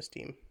can do on this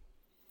team.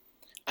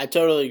 I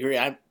totally agree.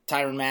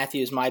 Tyrann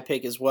Mathieu is my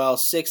pick as well.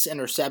 6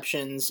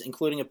 interceptions,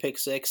 including a pick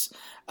 6.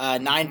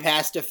 9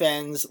 pass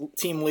defense,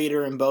 team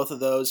leader in both of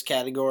those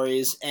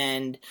categories.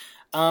 And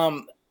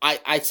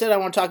I said I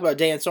want to talk about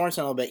Dan Sorensen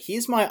a little bit.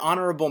 He's my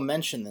honorable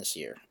mention this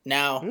year.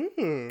 Now,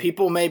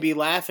 people may be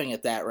laughing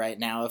at that right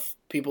now. If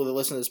people that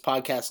listen to this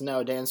podcast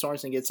know, Dan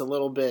Sorensen gets a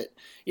little bit,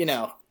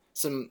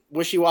 some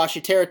wishy-washy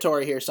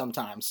territory here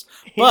sometimes.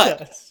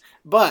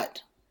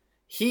 But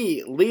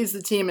he leads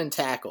the team in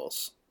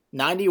tackles.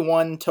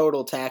 91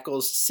 total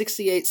tackles,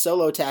 68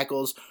 solo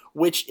tackles,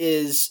 which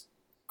is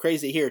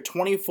crazy here,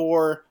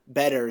 24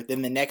 better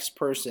than the next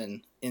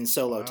person in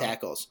solo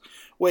tackles,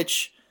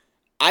 which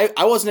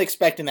I wasn't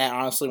expecting that,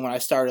 honestly, when I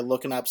started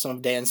looking up some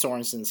of Dan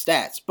Sorensen's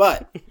stats.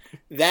 But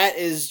that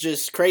is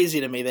just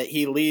crazy to me that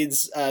he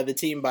leads the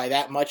team by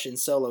that much in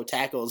solo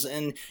tackles.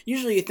 And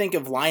usually you think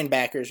of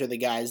linebackers are the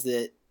guys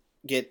that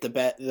get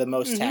the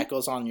most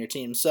tackles on your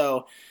team.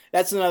 So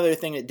that's another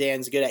thing that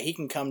Dan's good at. He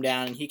can come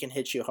down and he can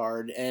hit you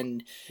hard.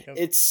 And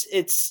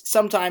it's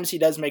sometimes he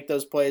does make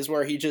those plays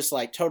where he just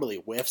like totally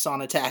whiffs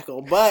on a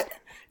tackle. But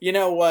you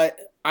know what?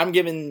 I'm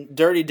giving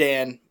Dirty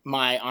Dan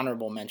my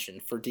honorable mention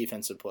for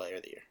Defensive Player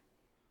of the Year.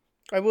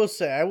 I will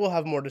say, I will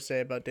have more to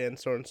say about Dan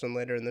Sorensen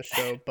later in the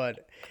show,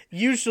 but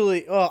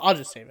usually, I'll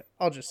just save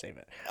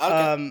it.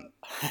 Okay.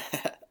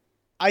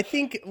 I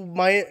think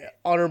my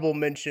honorable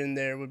mention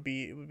there would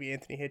be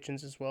Anthony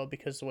Hitchens as well,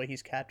 because the way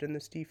he's captained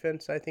this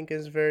defense, I think,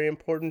 is very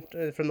important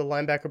from the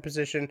linebacker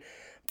position.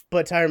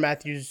 But Tyrann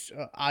Mathieu's,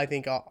 I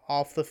think,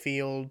 off the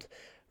field,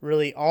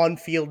 really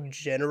on-field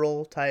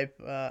general type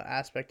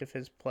aspect of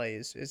his play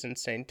is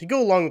insane. To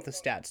go along with the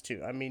stats,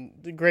 too. I mean,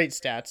 the great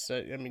stats.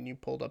 You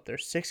pulled up there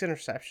 6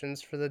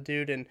 interceptions for the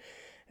dude, and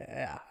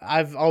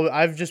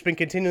I've just been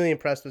continually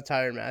impressed with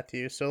Tyrann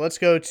Mathieu. So let's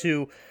go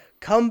to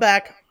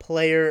Comeback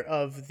Player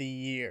of the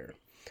Year.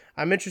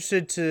 I'm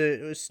interested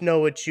to know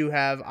what you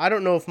have. I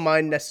don't know if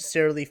mine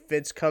necessarily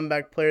fits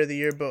Comeback Player of the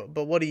Year,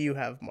 but what do you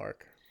have,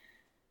 Mark?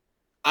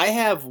 I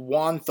have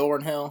Juan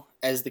Thornhill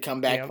as the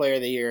Comeback Player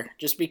of the Year,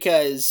 just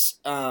because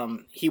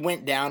he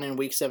went down in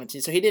Week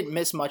 17, so he didn't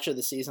miss much of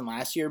the season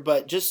last year,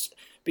 but just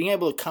being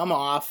able to come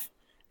off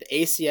the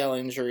ACL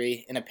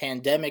injury in a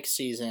pandemic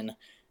season,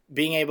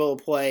 being able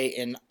to play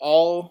in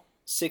all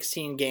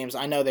 16 games.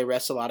 I know they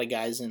rest a lot of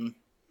guys in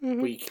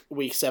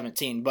week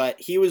 17, but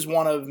he was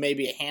one of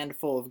maybe a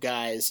handful of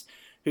guys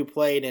who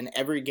played in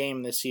every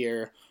game this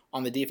year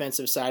on the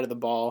defensive side of the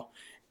ball.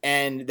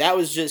 And that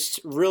was just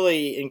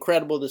really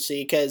incredible to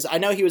see, because I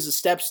know he was a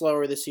step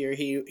slower this year.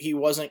 He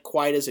wasn't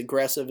quite as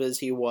aggressive as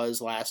he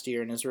was last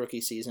year in his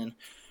rookie season.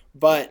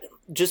 But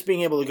just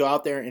being able to go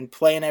out there and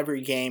play in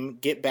every game,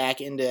 get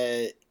back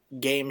into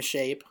game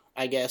shape,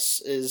 I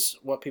guess is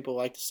what people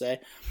like to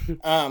say.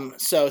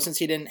 So since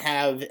he didn't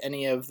have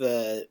any of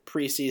the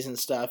preseason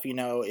stuff,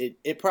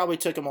 it probably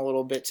took him a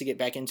little bit to get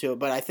back into it.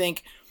 But I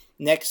think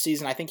next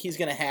season, I think he's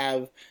going to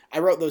have – I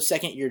wrote those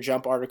second-year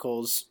jump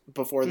articles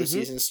before the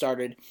season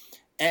started,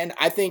 and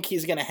I think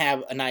he's going to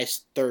have a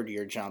nice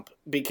third-year jump,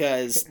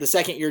 because the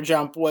second-year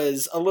jump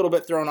was a little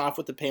bit thrown off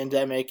with the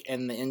pandemic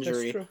and the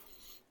injury. That's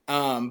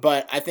true.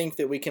 But I think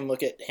that we can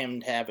look at him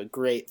to have a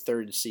great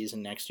third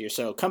season next year.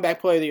 So Comeback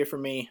Player of the Year for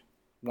me,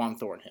 Juan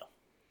Thornhill.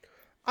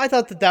 I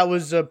thought that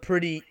was a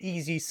pretty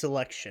easy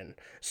selection.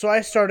 So I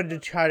started to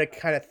try to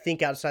kind of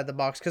think outside the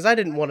box, because I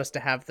didn't want us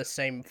to have the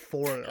same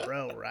 4 in a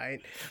row,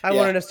 right? I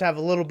wanted us to have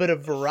a little bit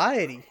of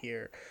variety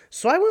here.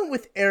 So I went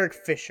with Eric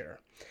Fisher.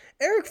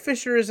 Eric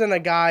Fisher isn't a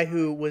guy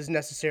who was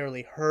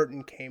necessarily hurt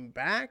and came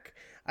back.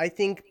 I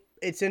think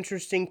it's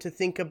interesting to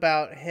think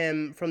about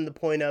him from the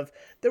point of,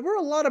 there were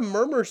a lot of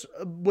murmurs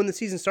when the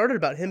season started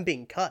about him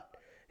being cut,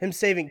 him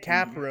saving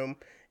cap room.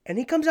 And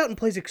he comes out and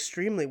plays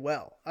extremely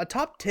well. A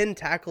top 10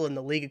 tackle in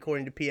the league,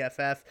 according to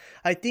PFF.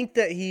 I think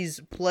that he's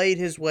played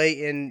his way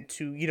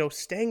into,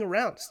 sticking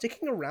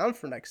around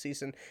for next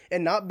season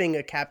and not being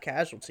a cap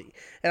casualty.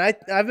 And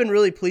I've been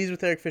really pleased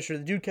with Eric Fisher.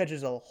 The dude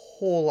catches a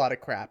whole lot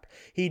of crap.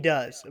 He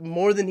does.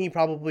 More than he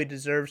probably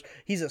deserves.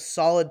 He's a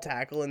solid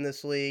tackle in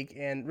this league.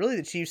 And really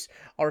the Chiefs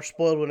are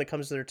spoiled when it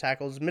comes to their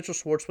tackles. Mitchell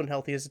Schwartz, when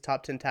healthy, is a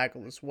top 10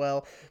 tackle as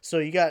well. So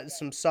you got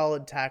some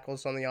solid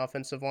tackles on the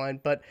offensive line.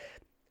 But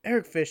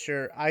Eric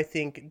Fisher, I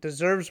think,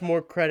 deserves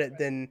more credit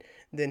than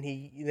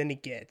he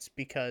gets,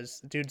 because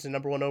the dude's the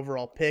number one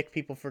overall pick.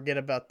 People forget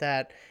about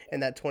that in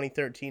that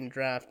 2013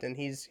 draft, and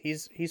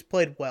he's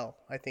played well,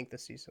 I think,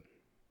 this season.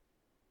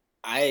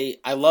 I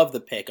love the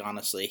pick,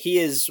 honestly. He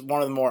is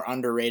one of the more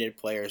underrated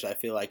players, I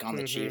feel like, on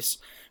the Chiefs.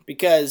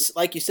 Because,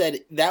 like you said,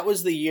 that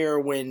was the year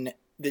when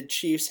the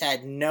Chiefs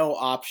had no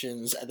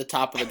options at the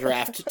top of the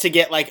draft to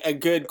get like a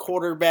good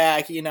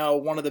quarterback,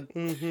 one of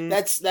the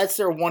that's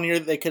their one year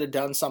that they could have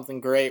done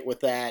something great with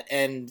that,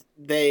 and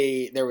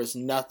there was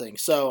nothing.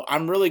 So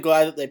I'm really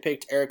glad that they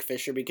picked Eric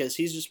Fisher, because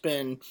he's just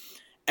been,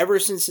 ever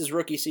since his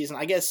rookie season,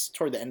 I guess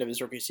toward the end of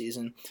his rookie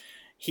season,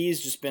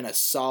 he's just been a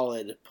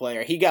solid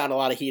player. He got a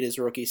lot of heat his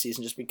rookie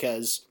season just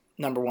because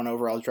number one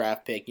overall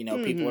draft pick,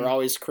 people are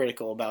always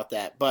critical about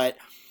that, but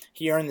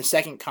he earned the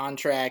second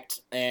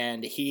contract,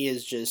 and he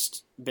has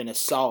just been a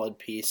solid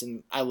piece,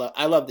 and I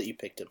love that you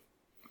picked him.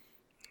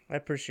 I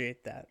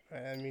appreciate that.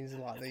 It means a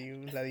lot that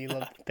you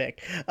love the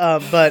pick.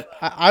 But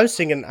I was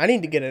thinking I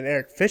need to get an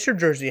Eric Fisher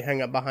jersey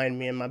hung up behind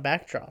me in my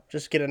backdrop.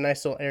 Just get a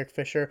nice little Eric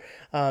Fisher.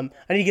 I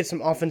need to get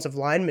some offensive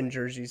lineman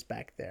jerseys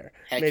back there.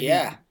 Heck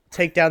yeah.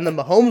 Take down the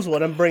Mahomes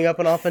one and bring up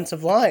an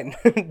offensive line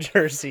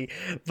jersey.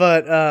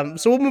 But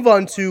so we'll move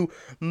on to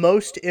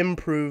most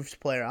improved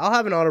player. I'll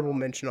have an honorable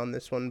mention on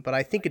this one, but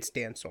I think it's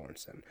Dan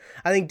Sorensen.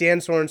 I think Dan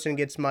Sorensen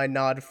gets my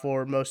nod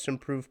for most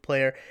improved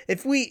player.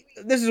 This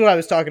is what I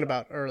was talking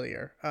about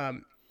earlier.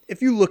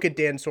 If you look at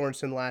Dan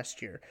Sorensen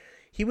last year,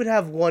 he would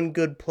have one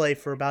good play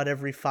for about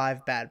every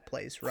 5 bad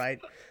plays, right?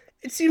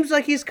 It seems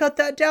like he's cut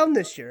that down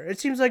this year. It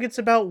seems like it's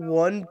about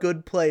one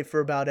good play for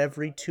about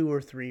every 2 or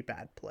 3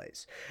 bad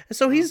plays.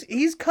 So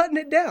he's cutting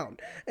it down.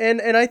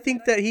 And I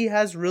think that he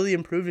has really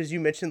improved. As you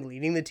mentioned,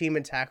 leading the team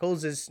in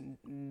tackles is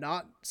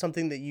not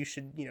something that you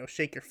should,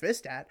 shake your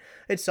fist at.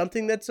 It's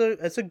something that's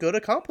a good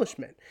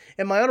accomplishment.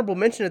 And my honorable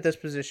mention at this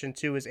position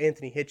too is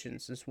Anthony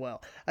Hitchens as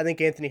well. I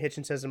think Anthony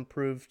Hitchens has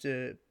improved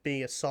to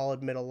be a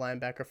solid middle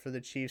linebacker for the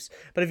Chiefs.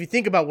 But if you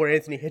think about where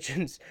Anthony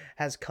Hitchens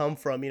has come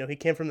from, he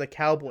came from the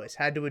Cowboys,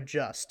 had to adjust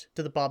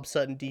to the Bob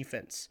Sutton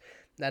defense.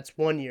 That's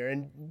 1 year.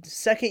 And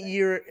second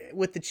year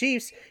with the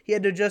Chiefs, he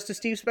had to adjust to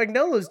Steve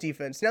Spagnuolo's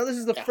defense. Now this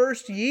is the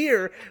first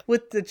year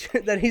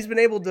that he's been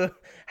able to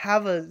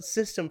have a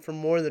system for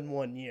more than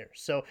 1 year.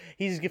 So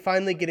he's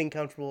finally getting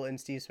comfortable in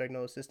Steve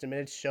Spagnuolo's system,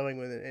 and it's showing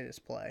in his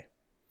play.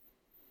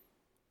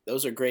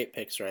 Those are great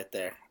picks right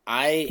there.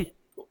 I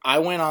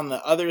went on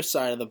the other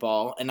side of the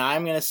ball, and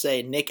I'm going to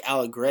say Nick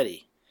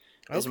Allegretti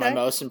is my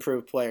most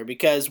improved player,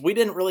 because we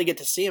didn't really get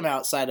to see him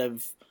outside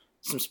of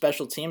some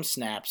special team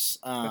snaps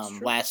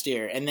last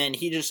year. And then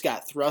he just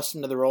got thrust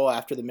into the role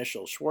after the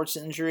Mitchell Schwartz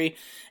injury,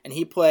 and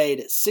he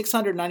played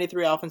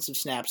 693 offensive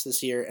snaps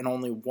this year and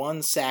only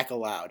 1 sack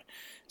allowed.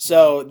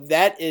 So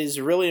that is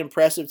really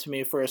impressive to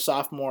me for a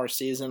sophomore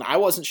season. I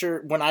wasn't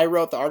sure when I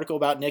wrote the article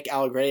about Nick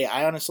Allegretti.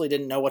 I honestly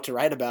didn't know what to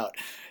write about.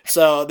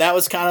 So that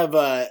was kind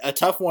of a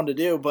tough one to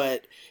do,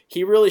 but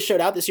he really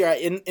showed out this year.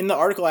 In the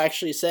article, I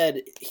actually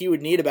said he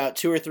would need about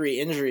 2 or 3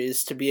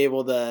 injuries to be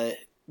able to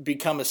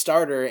become a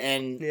starter,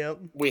 and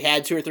we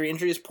had 2 or 3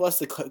 injuries plus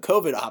the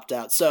COVID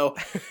opt-out. So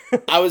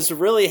I was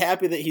really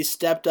happy that he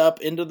stepped up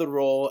into the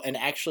role and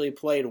actually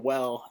played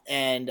well,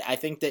 and I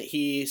think that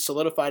he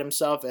solidified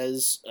himself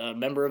as a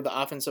member of the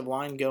offensive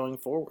line going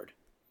forward.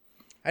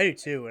 I do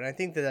too, and I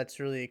think that that's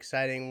really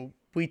exciting.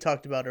 We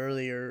talked about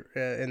earlier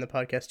in the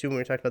podcast too when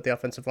we talked about the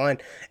offensive line.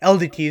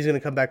 LDT is going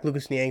to come back.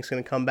 Lucas Niang's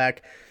going to come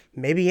back.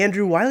 Maybe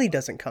Andrew Wiley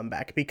doesn't come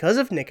back because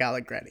of Nick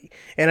Allegretti.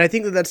 And I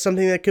think that that's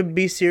something that could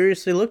be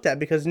seriously looked at,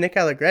 because Nick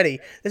Allegretti,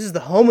 this is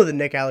the home of the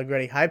Nick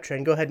Allegretti hype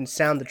train. Go ahead and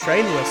sound the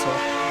train whistle.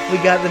 We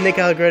got the Nick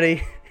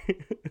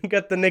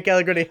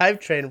Allegretti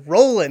hype train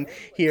rolling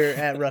here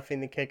at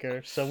Roughing the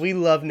Kicker. So we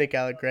love Nick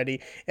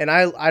Allegretti, and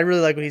I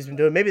really like what he's been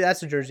doing. Maybe that's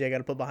the jersey I got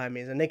to put behind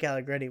me, is a Nick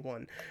Allegretti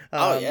one.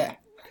 Yeah.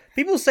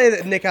 People say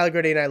that Nick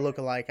Allegretti and I look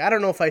alike. I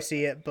don't know if I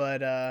see it,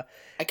 but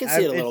I can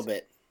see it a little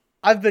bit.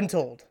 I've been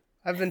told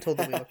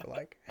that we look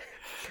alike.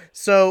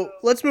 So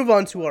let's move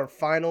on to our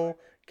final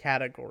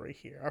category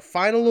here. Our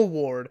final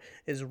award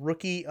is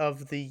Rookie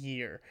of the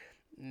Year.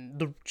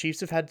 The Chiefs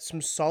have had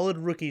some solid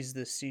rookies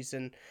this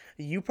season.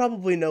 You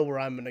probably know where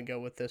I'm going to go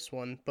with this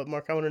one, but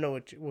Mark, I want to know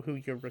who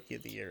your Rookie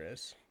of the Year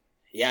is.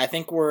 Yeah, I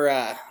think we're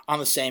on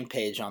the same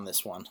page on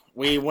this one.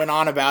 We went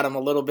on about him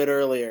a little bit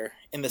earlier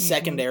in the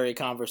secondary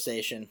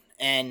conversation,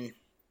 and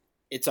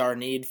it's our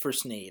need for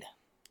Sneed.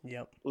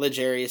 Yep.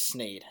 L'Jarius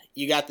Sneed.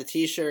 You got the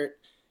T-shirt.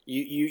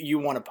 You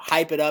want to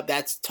hype it up.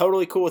 That's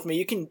totally cool with me.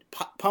 You can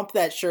pump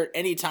that shirt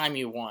anytime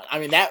you want. I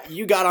mean, that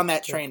you got on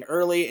that train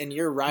early, and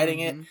you're riding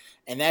it,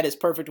 and that is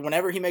perfect.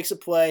 Whenever he makes a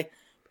play,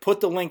 put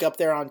the link up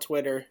there on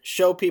Twitter.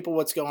 Show people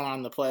what's going on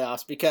in the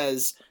playoffs,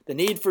 because the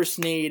need for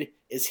Sneed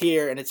is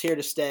here, and it's here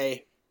to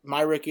stay.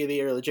 My Rookie of the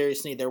Year, L'Jarius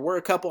Sneed. There were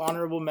a couple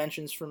honorable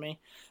mentions for me.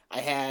 I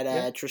had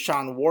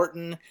Treshaun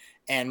Wharton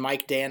and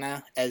Mike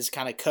Dana as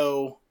kind of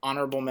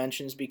co-honorable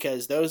mentions,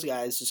 because those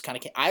guys just kind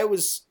of came. I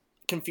was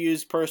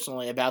confused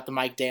personally about the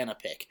Mike Dana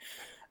pick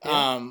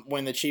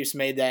when the Chiefs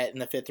made that in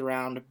the 5th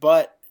round,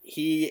 but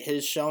he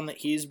has shown that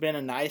he's been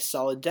a nice,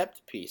 solid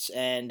depth piece.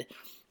 And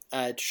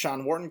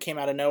Tershawn Wharton came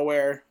out of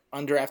nowhere,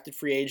 undrafted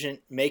free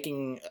agent,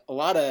 making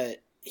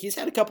he's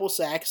had a couple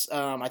sacks.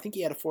 I think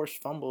he had a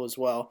forced fumble as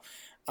well.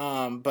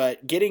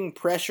 But getting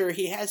pressure,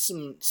 he has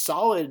some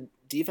solid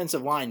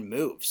defensive line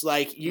moves.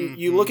 Like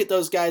you look at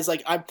those guys,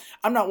 like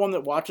I'm not one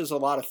that watches a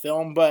lot of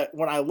film, but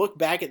when I look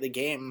back at the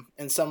game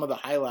and some of the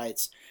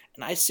highlights,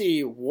 and I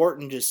see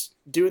Wharton just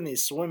doing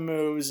these swim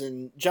moves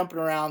and jumping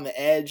around the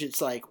edge, it's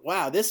like,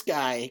 wow, this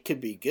guy could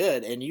be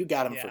good, and you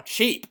got him for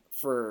cheap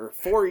for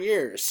 4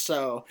 years.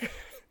 So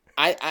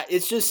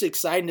it's just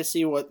exciting to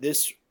see what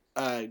this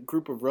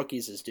group of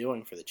rookies is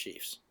doing for the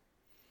Chiefs.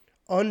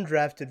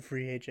 Undrafted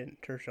free agent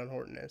Tershawn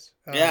Wharton is.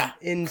 Yeah.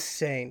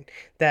 Insane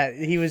that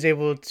he was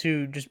able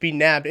to just be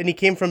nabbed. And he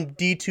came from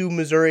D2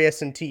 Missouri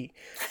S&T,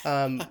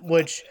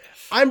 which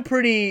I'm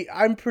pretty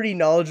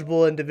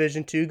knowledgeable in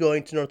Division II,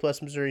 going to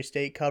Northwest Missouri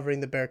State, covering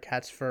the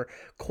Bearcats for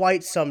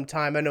quite some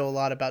time. I know a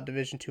lot about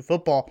Division II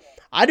football.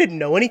 I didn't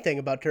know anything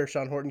about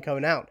Tershawn Wharton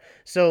coming out.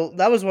 So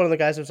that was one of the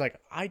guys that was like,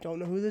 I don't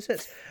know who this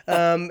is,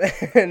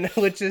 and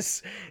which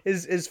is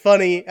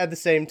funny at the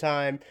same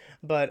time.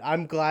 But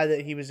I'm glad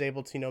that he was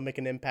able to, make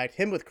an impact.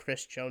 Him with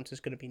Chris Jones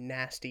is going to be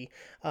nasty.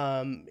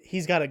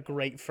 He's got a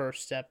great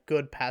first step,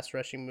 good pass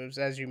rushing moves.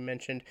 As you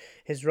mentioned,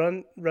 his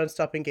run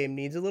stopping game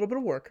needs a little bit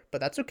of work,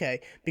 but that's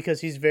okay because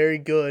he's very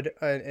good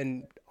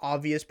and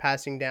obvious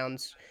passing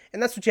downs.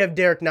 And that's what you have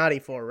Derek Nottie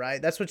for,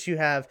 right? That's what you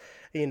have,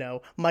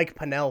 Mike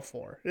Pennell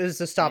for, is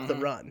to stop the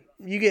run.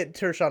 You get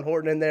Tershawn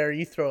Wharton in there,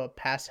 you throw a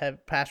pass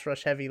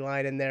rush heavy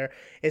line in there,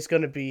 it's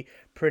going to be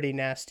pretty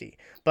nasty.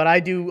 But I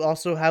do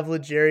also have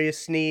L'Jarius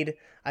Sneed.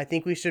 I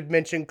think we should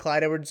mention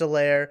Clyde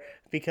Edwards-Helaire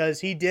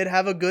because he did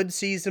have a good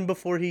season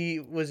before he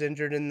was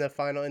injured in the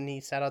final, and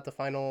he sat out the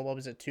final,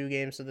 2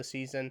 games of the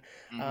season.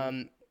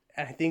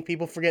 I think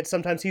people forget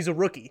sometimes he's a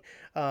rookie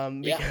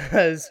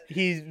because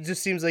he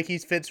just seems like he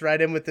fits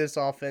right in with this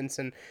offense.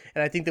 And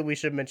I think that we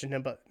should mention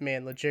him. But,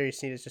 man, L'Jarius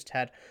Sneed has just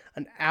had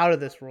an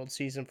out-of-this-world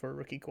season for a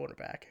rookie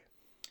quarterback.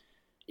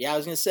 Yeah, I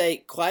was going to say,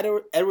 Clyde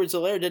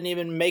Edwards-Helaire didn't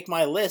even make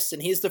my list,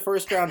 and he's the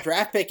first-round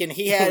draft pick, and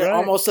he had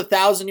almost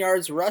 1,000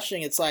 yards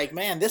rushing. It's like,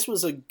 man, this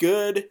was a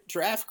good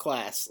draft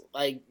class.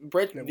 Like,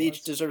 Brett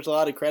Veach deserves a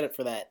lot of credit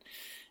for that.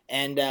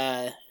 And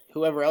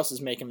whoever else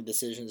is making the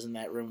decisions in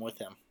that room with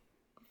him.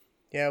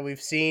 Yeah,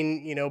 we've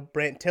seen,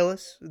 Brant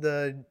Tillis,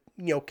 the,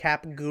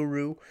 cap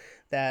guru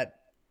that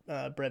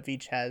Brett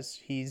Veach has.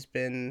 He's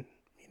been,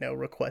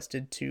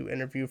 requested to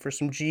interview for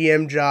some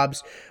GM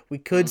jobs. We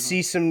could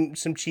see some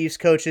Chiefs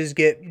coaches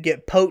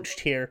get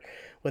poached here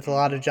with a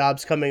lot of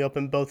jobs coming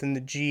open both in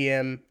the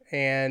GM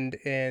and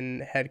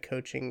in head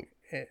coaching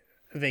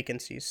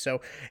vacancies.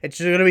 So it's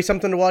going to be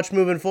something to watch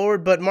moving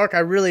forward. But Mark, I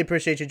really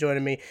appreciate you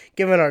joining me,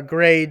 giving our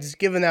grades,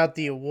 giving out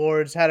the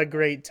awards. Had a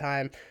great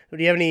time. Do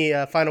you have any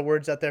final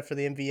words out there for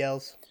the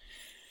MVLs?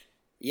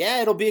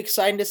 Yeah, it'll be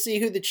exciting to see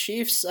who the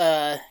Chiefs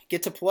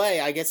get to play.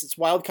 I guess it's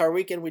Wild Card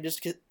Weekend. We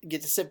just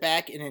get to sit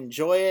back and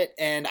enjoy it.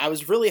 And I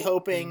was really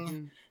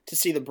hoping to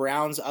see the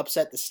Browns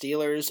upset the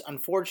Steelers.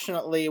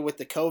 Unfortunately, with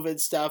the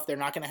COVID stuff, they're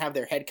not going to have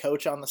their head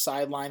coach on the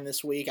sideline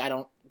this week. I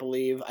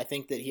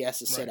think that he has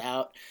to sit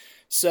out.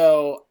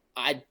 So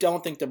I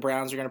don't think the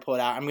Browns are going to pull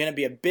it out. I'm going to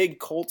be a big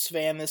Colts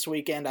fan this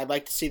weekend. I'd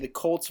like to see the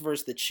Colts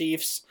versus the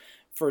Chiefs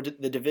for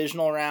the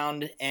divisional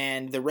round,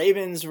 and the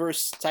Ravens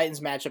versus Titans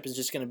matchup is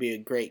just going to be a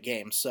great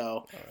game.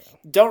 So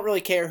don't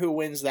really care who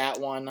wins that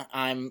one.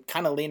 I'm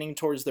kind of leaning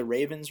towards the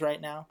Ravens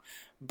right now,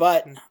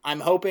 but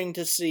I'm hoping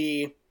to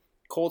see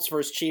Colts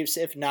versus Chiefs.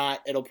 If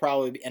not, it'll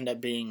probably end up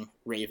being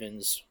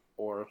Ravens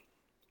or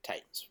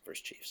Titans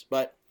versus Chiefs.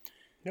 But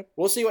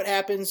we'll see what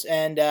happens,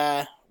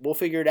 and we'll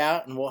figure it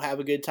out, and we'll have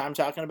a good time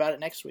talking about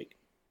it next week.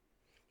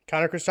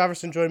 Connor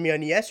Christopherson joined me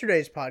on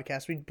yesterday's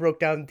podcast. We broke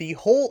down the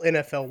whole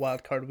NFL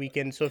wildcard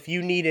weekend. So if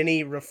you need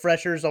any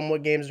refreshers on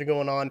what games are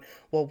going on,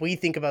 what we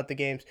think about the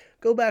games,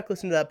 go back,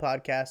 listen to that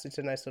podcast. It's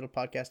a nice little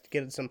podcast to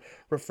get some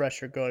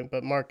refresher going.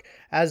 But Mark,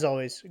 as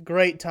always,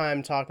 great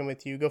time talking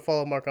with you. Go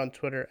follow Mark on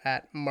Twitter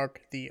at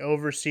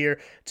 @MarkTheOverseer.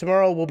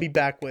 Tomorrow we'll be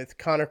back with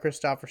Connor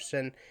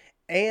Christopherson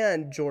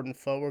and Jordan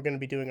Foe. We're going to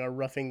be doing our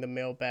Roughing the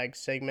Mailbag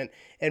segment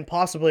and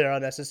possibly our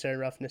Unnecessary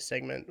Roughness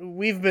segment.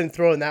 We've been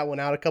throwing that one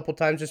out a couple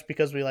times just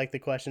because we like the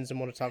questions and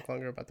want to talk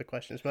longer about the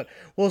questions, but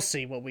we'll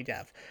see what we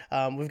have.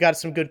 We've got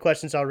some good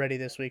questions already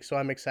this week, so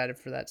I'm excited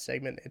for that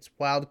segment. It's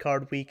Wild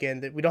Card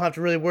Weekend. We don't have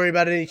to really worry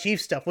about any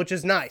Chiefs stuff, which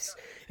is nice.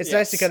 It's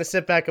nice to kind of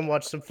sit back and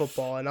watch some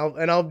football,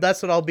 and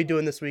that's what I'll be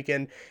doing this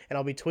weekend, and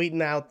I'll be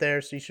tweeting out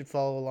there, so you should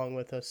follow along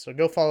with us. So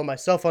go follow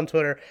myself on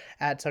Twitter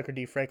at Tucker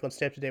D. Franklin.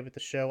 Stay up to date with the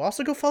show.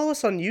 Also, go follow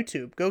us on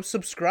YouTube. Go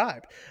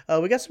subscribe.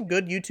 We got some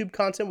good YouTube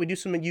content. We do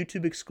some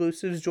YouTube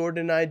exclusives.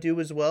 Jordan and I do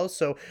as well.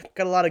 So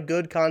got a lot of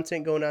good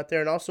content going out there.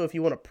 And also, if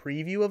you want a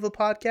preview of a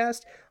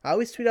podcast, I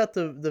always tweet out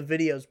the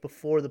videos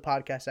before the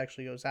podcast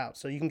actually goes out.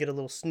 So you can get a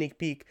little sneak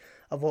peek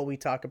of what we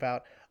talk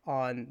about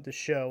on the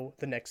show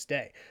the next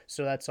day.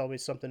 So that's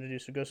always something to do.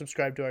 So go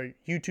subscribe to our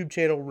YouTube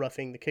channel,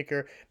 Roughing the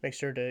Kicker. Make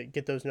sure to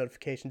get those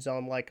notifications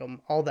on, like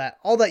them, all that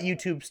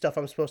YouTube stuff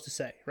I'm supposed to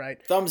say, right?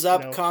 Thumbs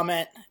up,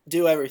 comment,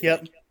 do everything.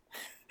 Yep.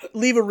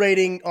 Leave a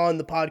rating on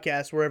the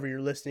podcast wherever you're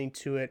listening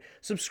to it.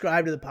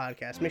 Subscribe to the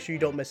podcast. Make sure you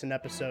don't miss an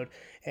episode.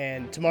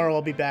 And tomorrow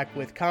I'll be back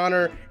with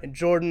Connor and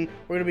Jordan.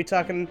 We're going to be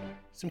talking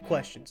some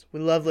questions.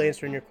 We love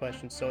answering your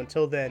questions. So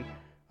until then,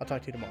 I'll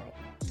talk to you tomorrow.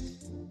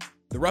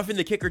 The Roughing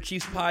the Kicker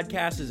Chiefs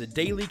podcast is a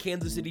daily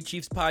Kansas City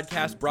Chiefs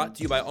podcast brought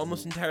to you by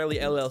Almost Entirely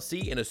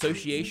LLC in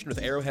association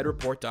with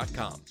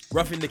ArrowheadReport.com.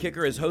 Roughing the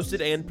Kicker is hosted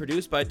and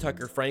produced by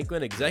Tucker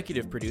Franklin,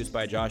 executive produced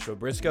by Joshua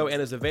Briscoe,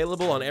 and is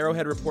available on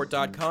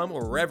ArrowheadReport.com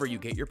or wherever you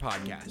get your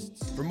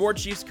podcasts. For more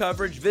Chiefs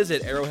coverage,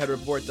 visit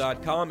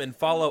ArrowheadReport.com and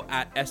follow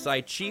at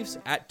SI Chiefs,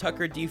 at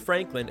Tucker D.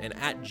 Franklin, and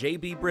at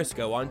JB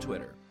Briscoe on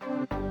Twitter.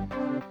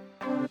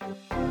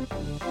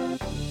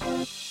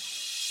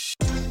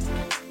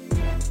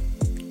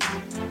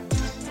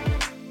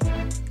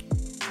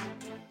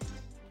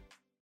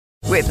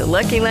 With the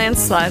Lucky Land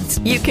Slots,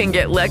 you can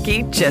get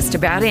lucky just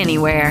about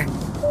anywhere.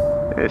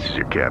 This is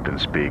your captain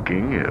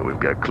speaking. We've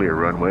got clear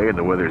runway and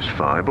the weather's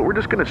fine, but we're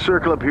just going to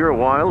circle up here a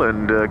while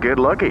and get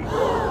lucky.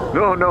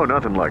 No,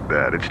 nothing like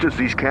that. It's just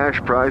these cash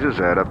prizes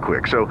add up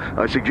quick. So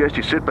I suggest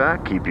you sit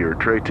back, keep your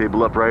tray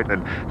table upright,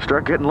 and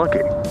start getting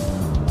lucky.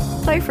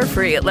 Play for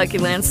free at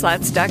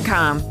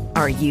LuckyLandSlots.com.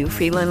 Are you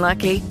feeling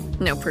lucky?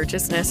 No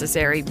purchase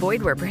necessary.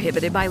 Void where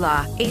prohibited by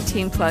law.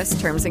 18+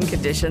 terms and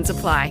conditions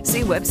apply.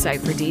 See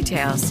website for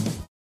details.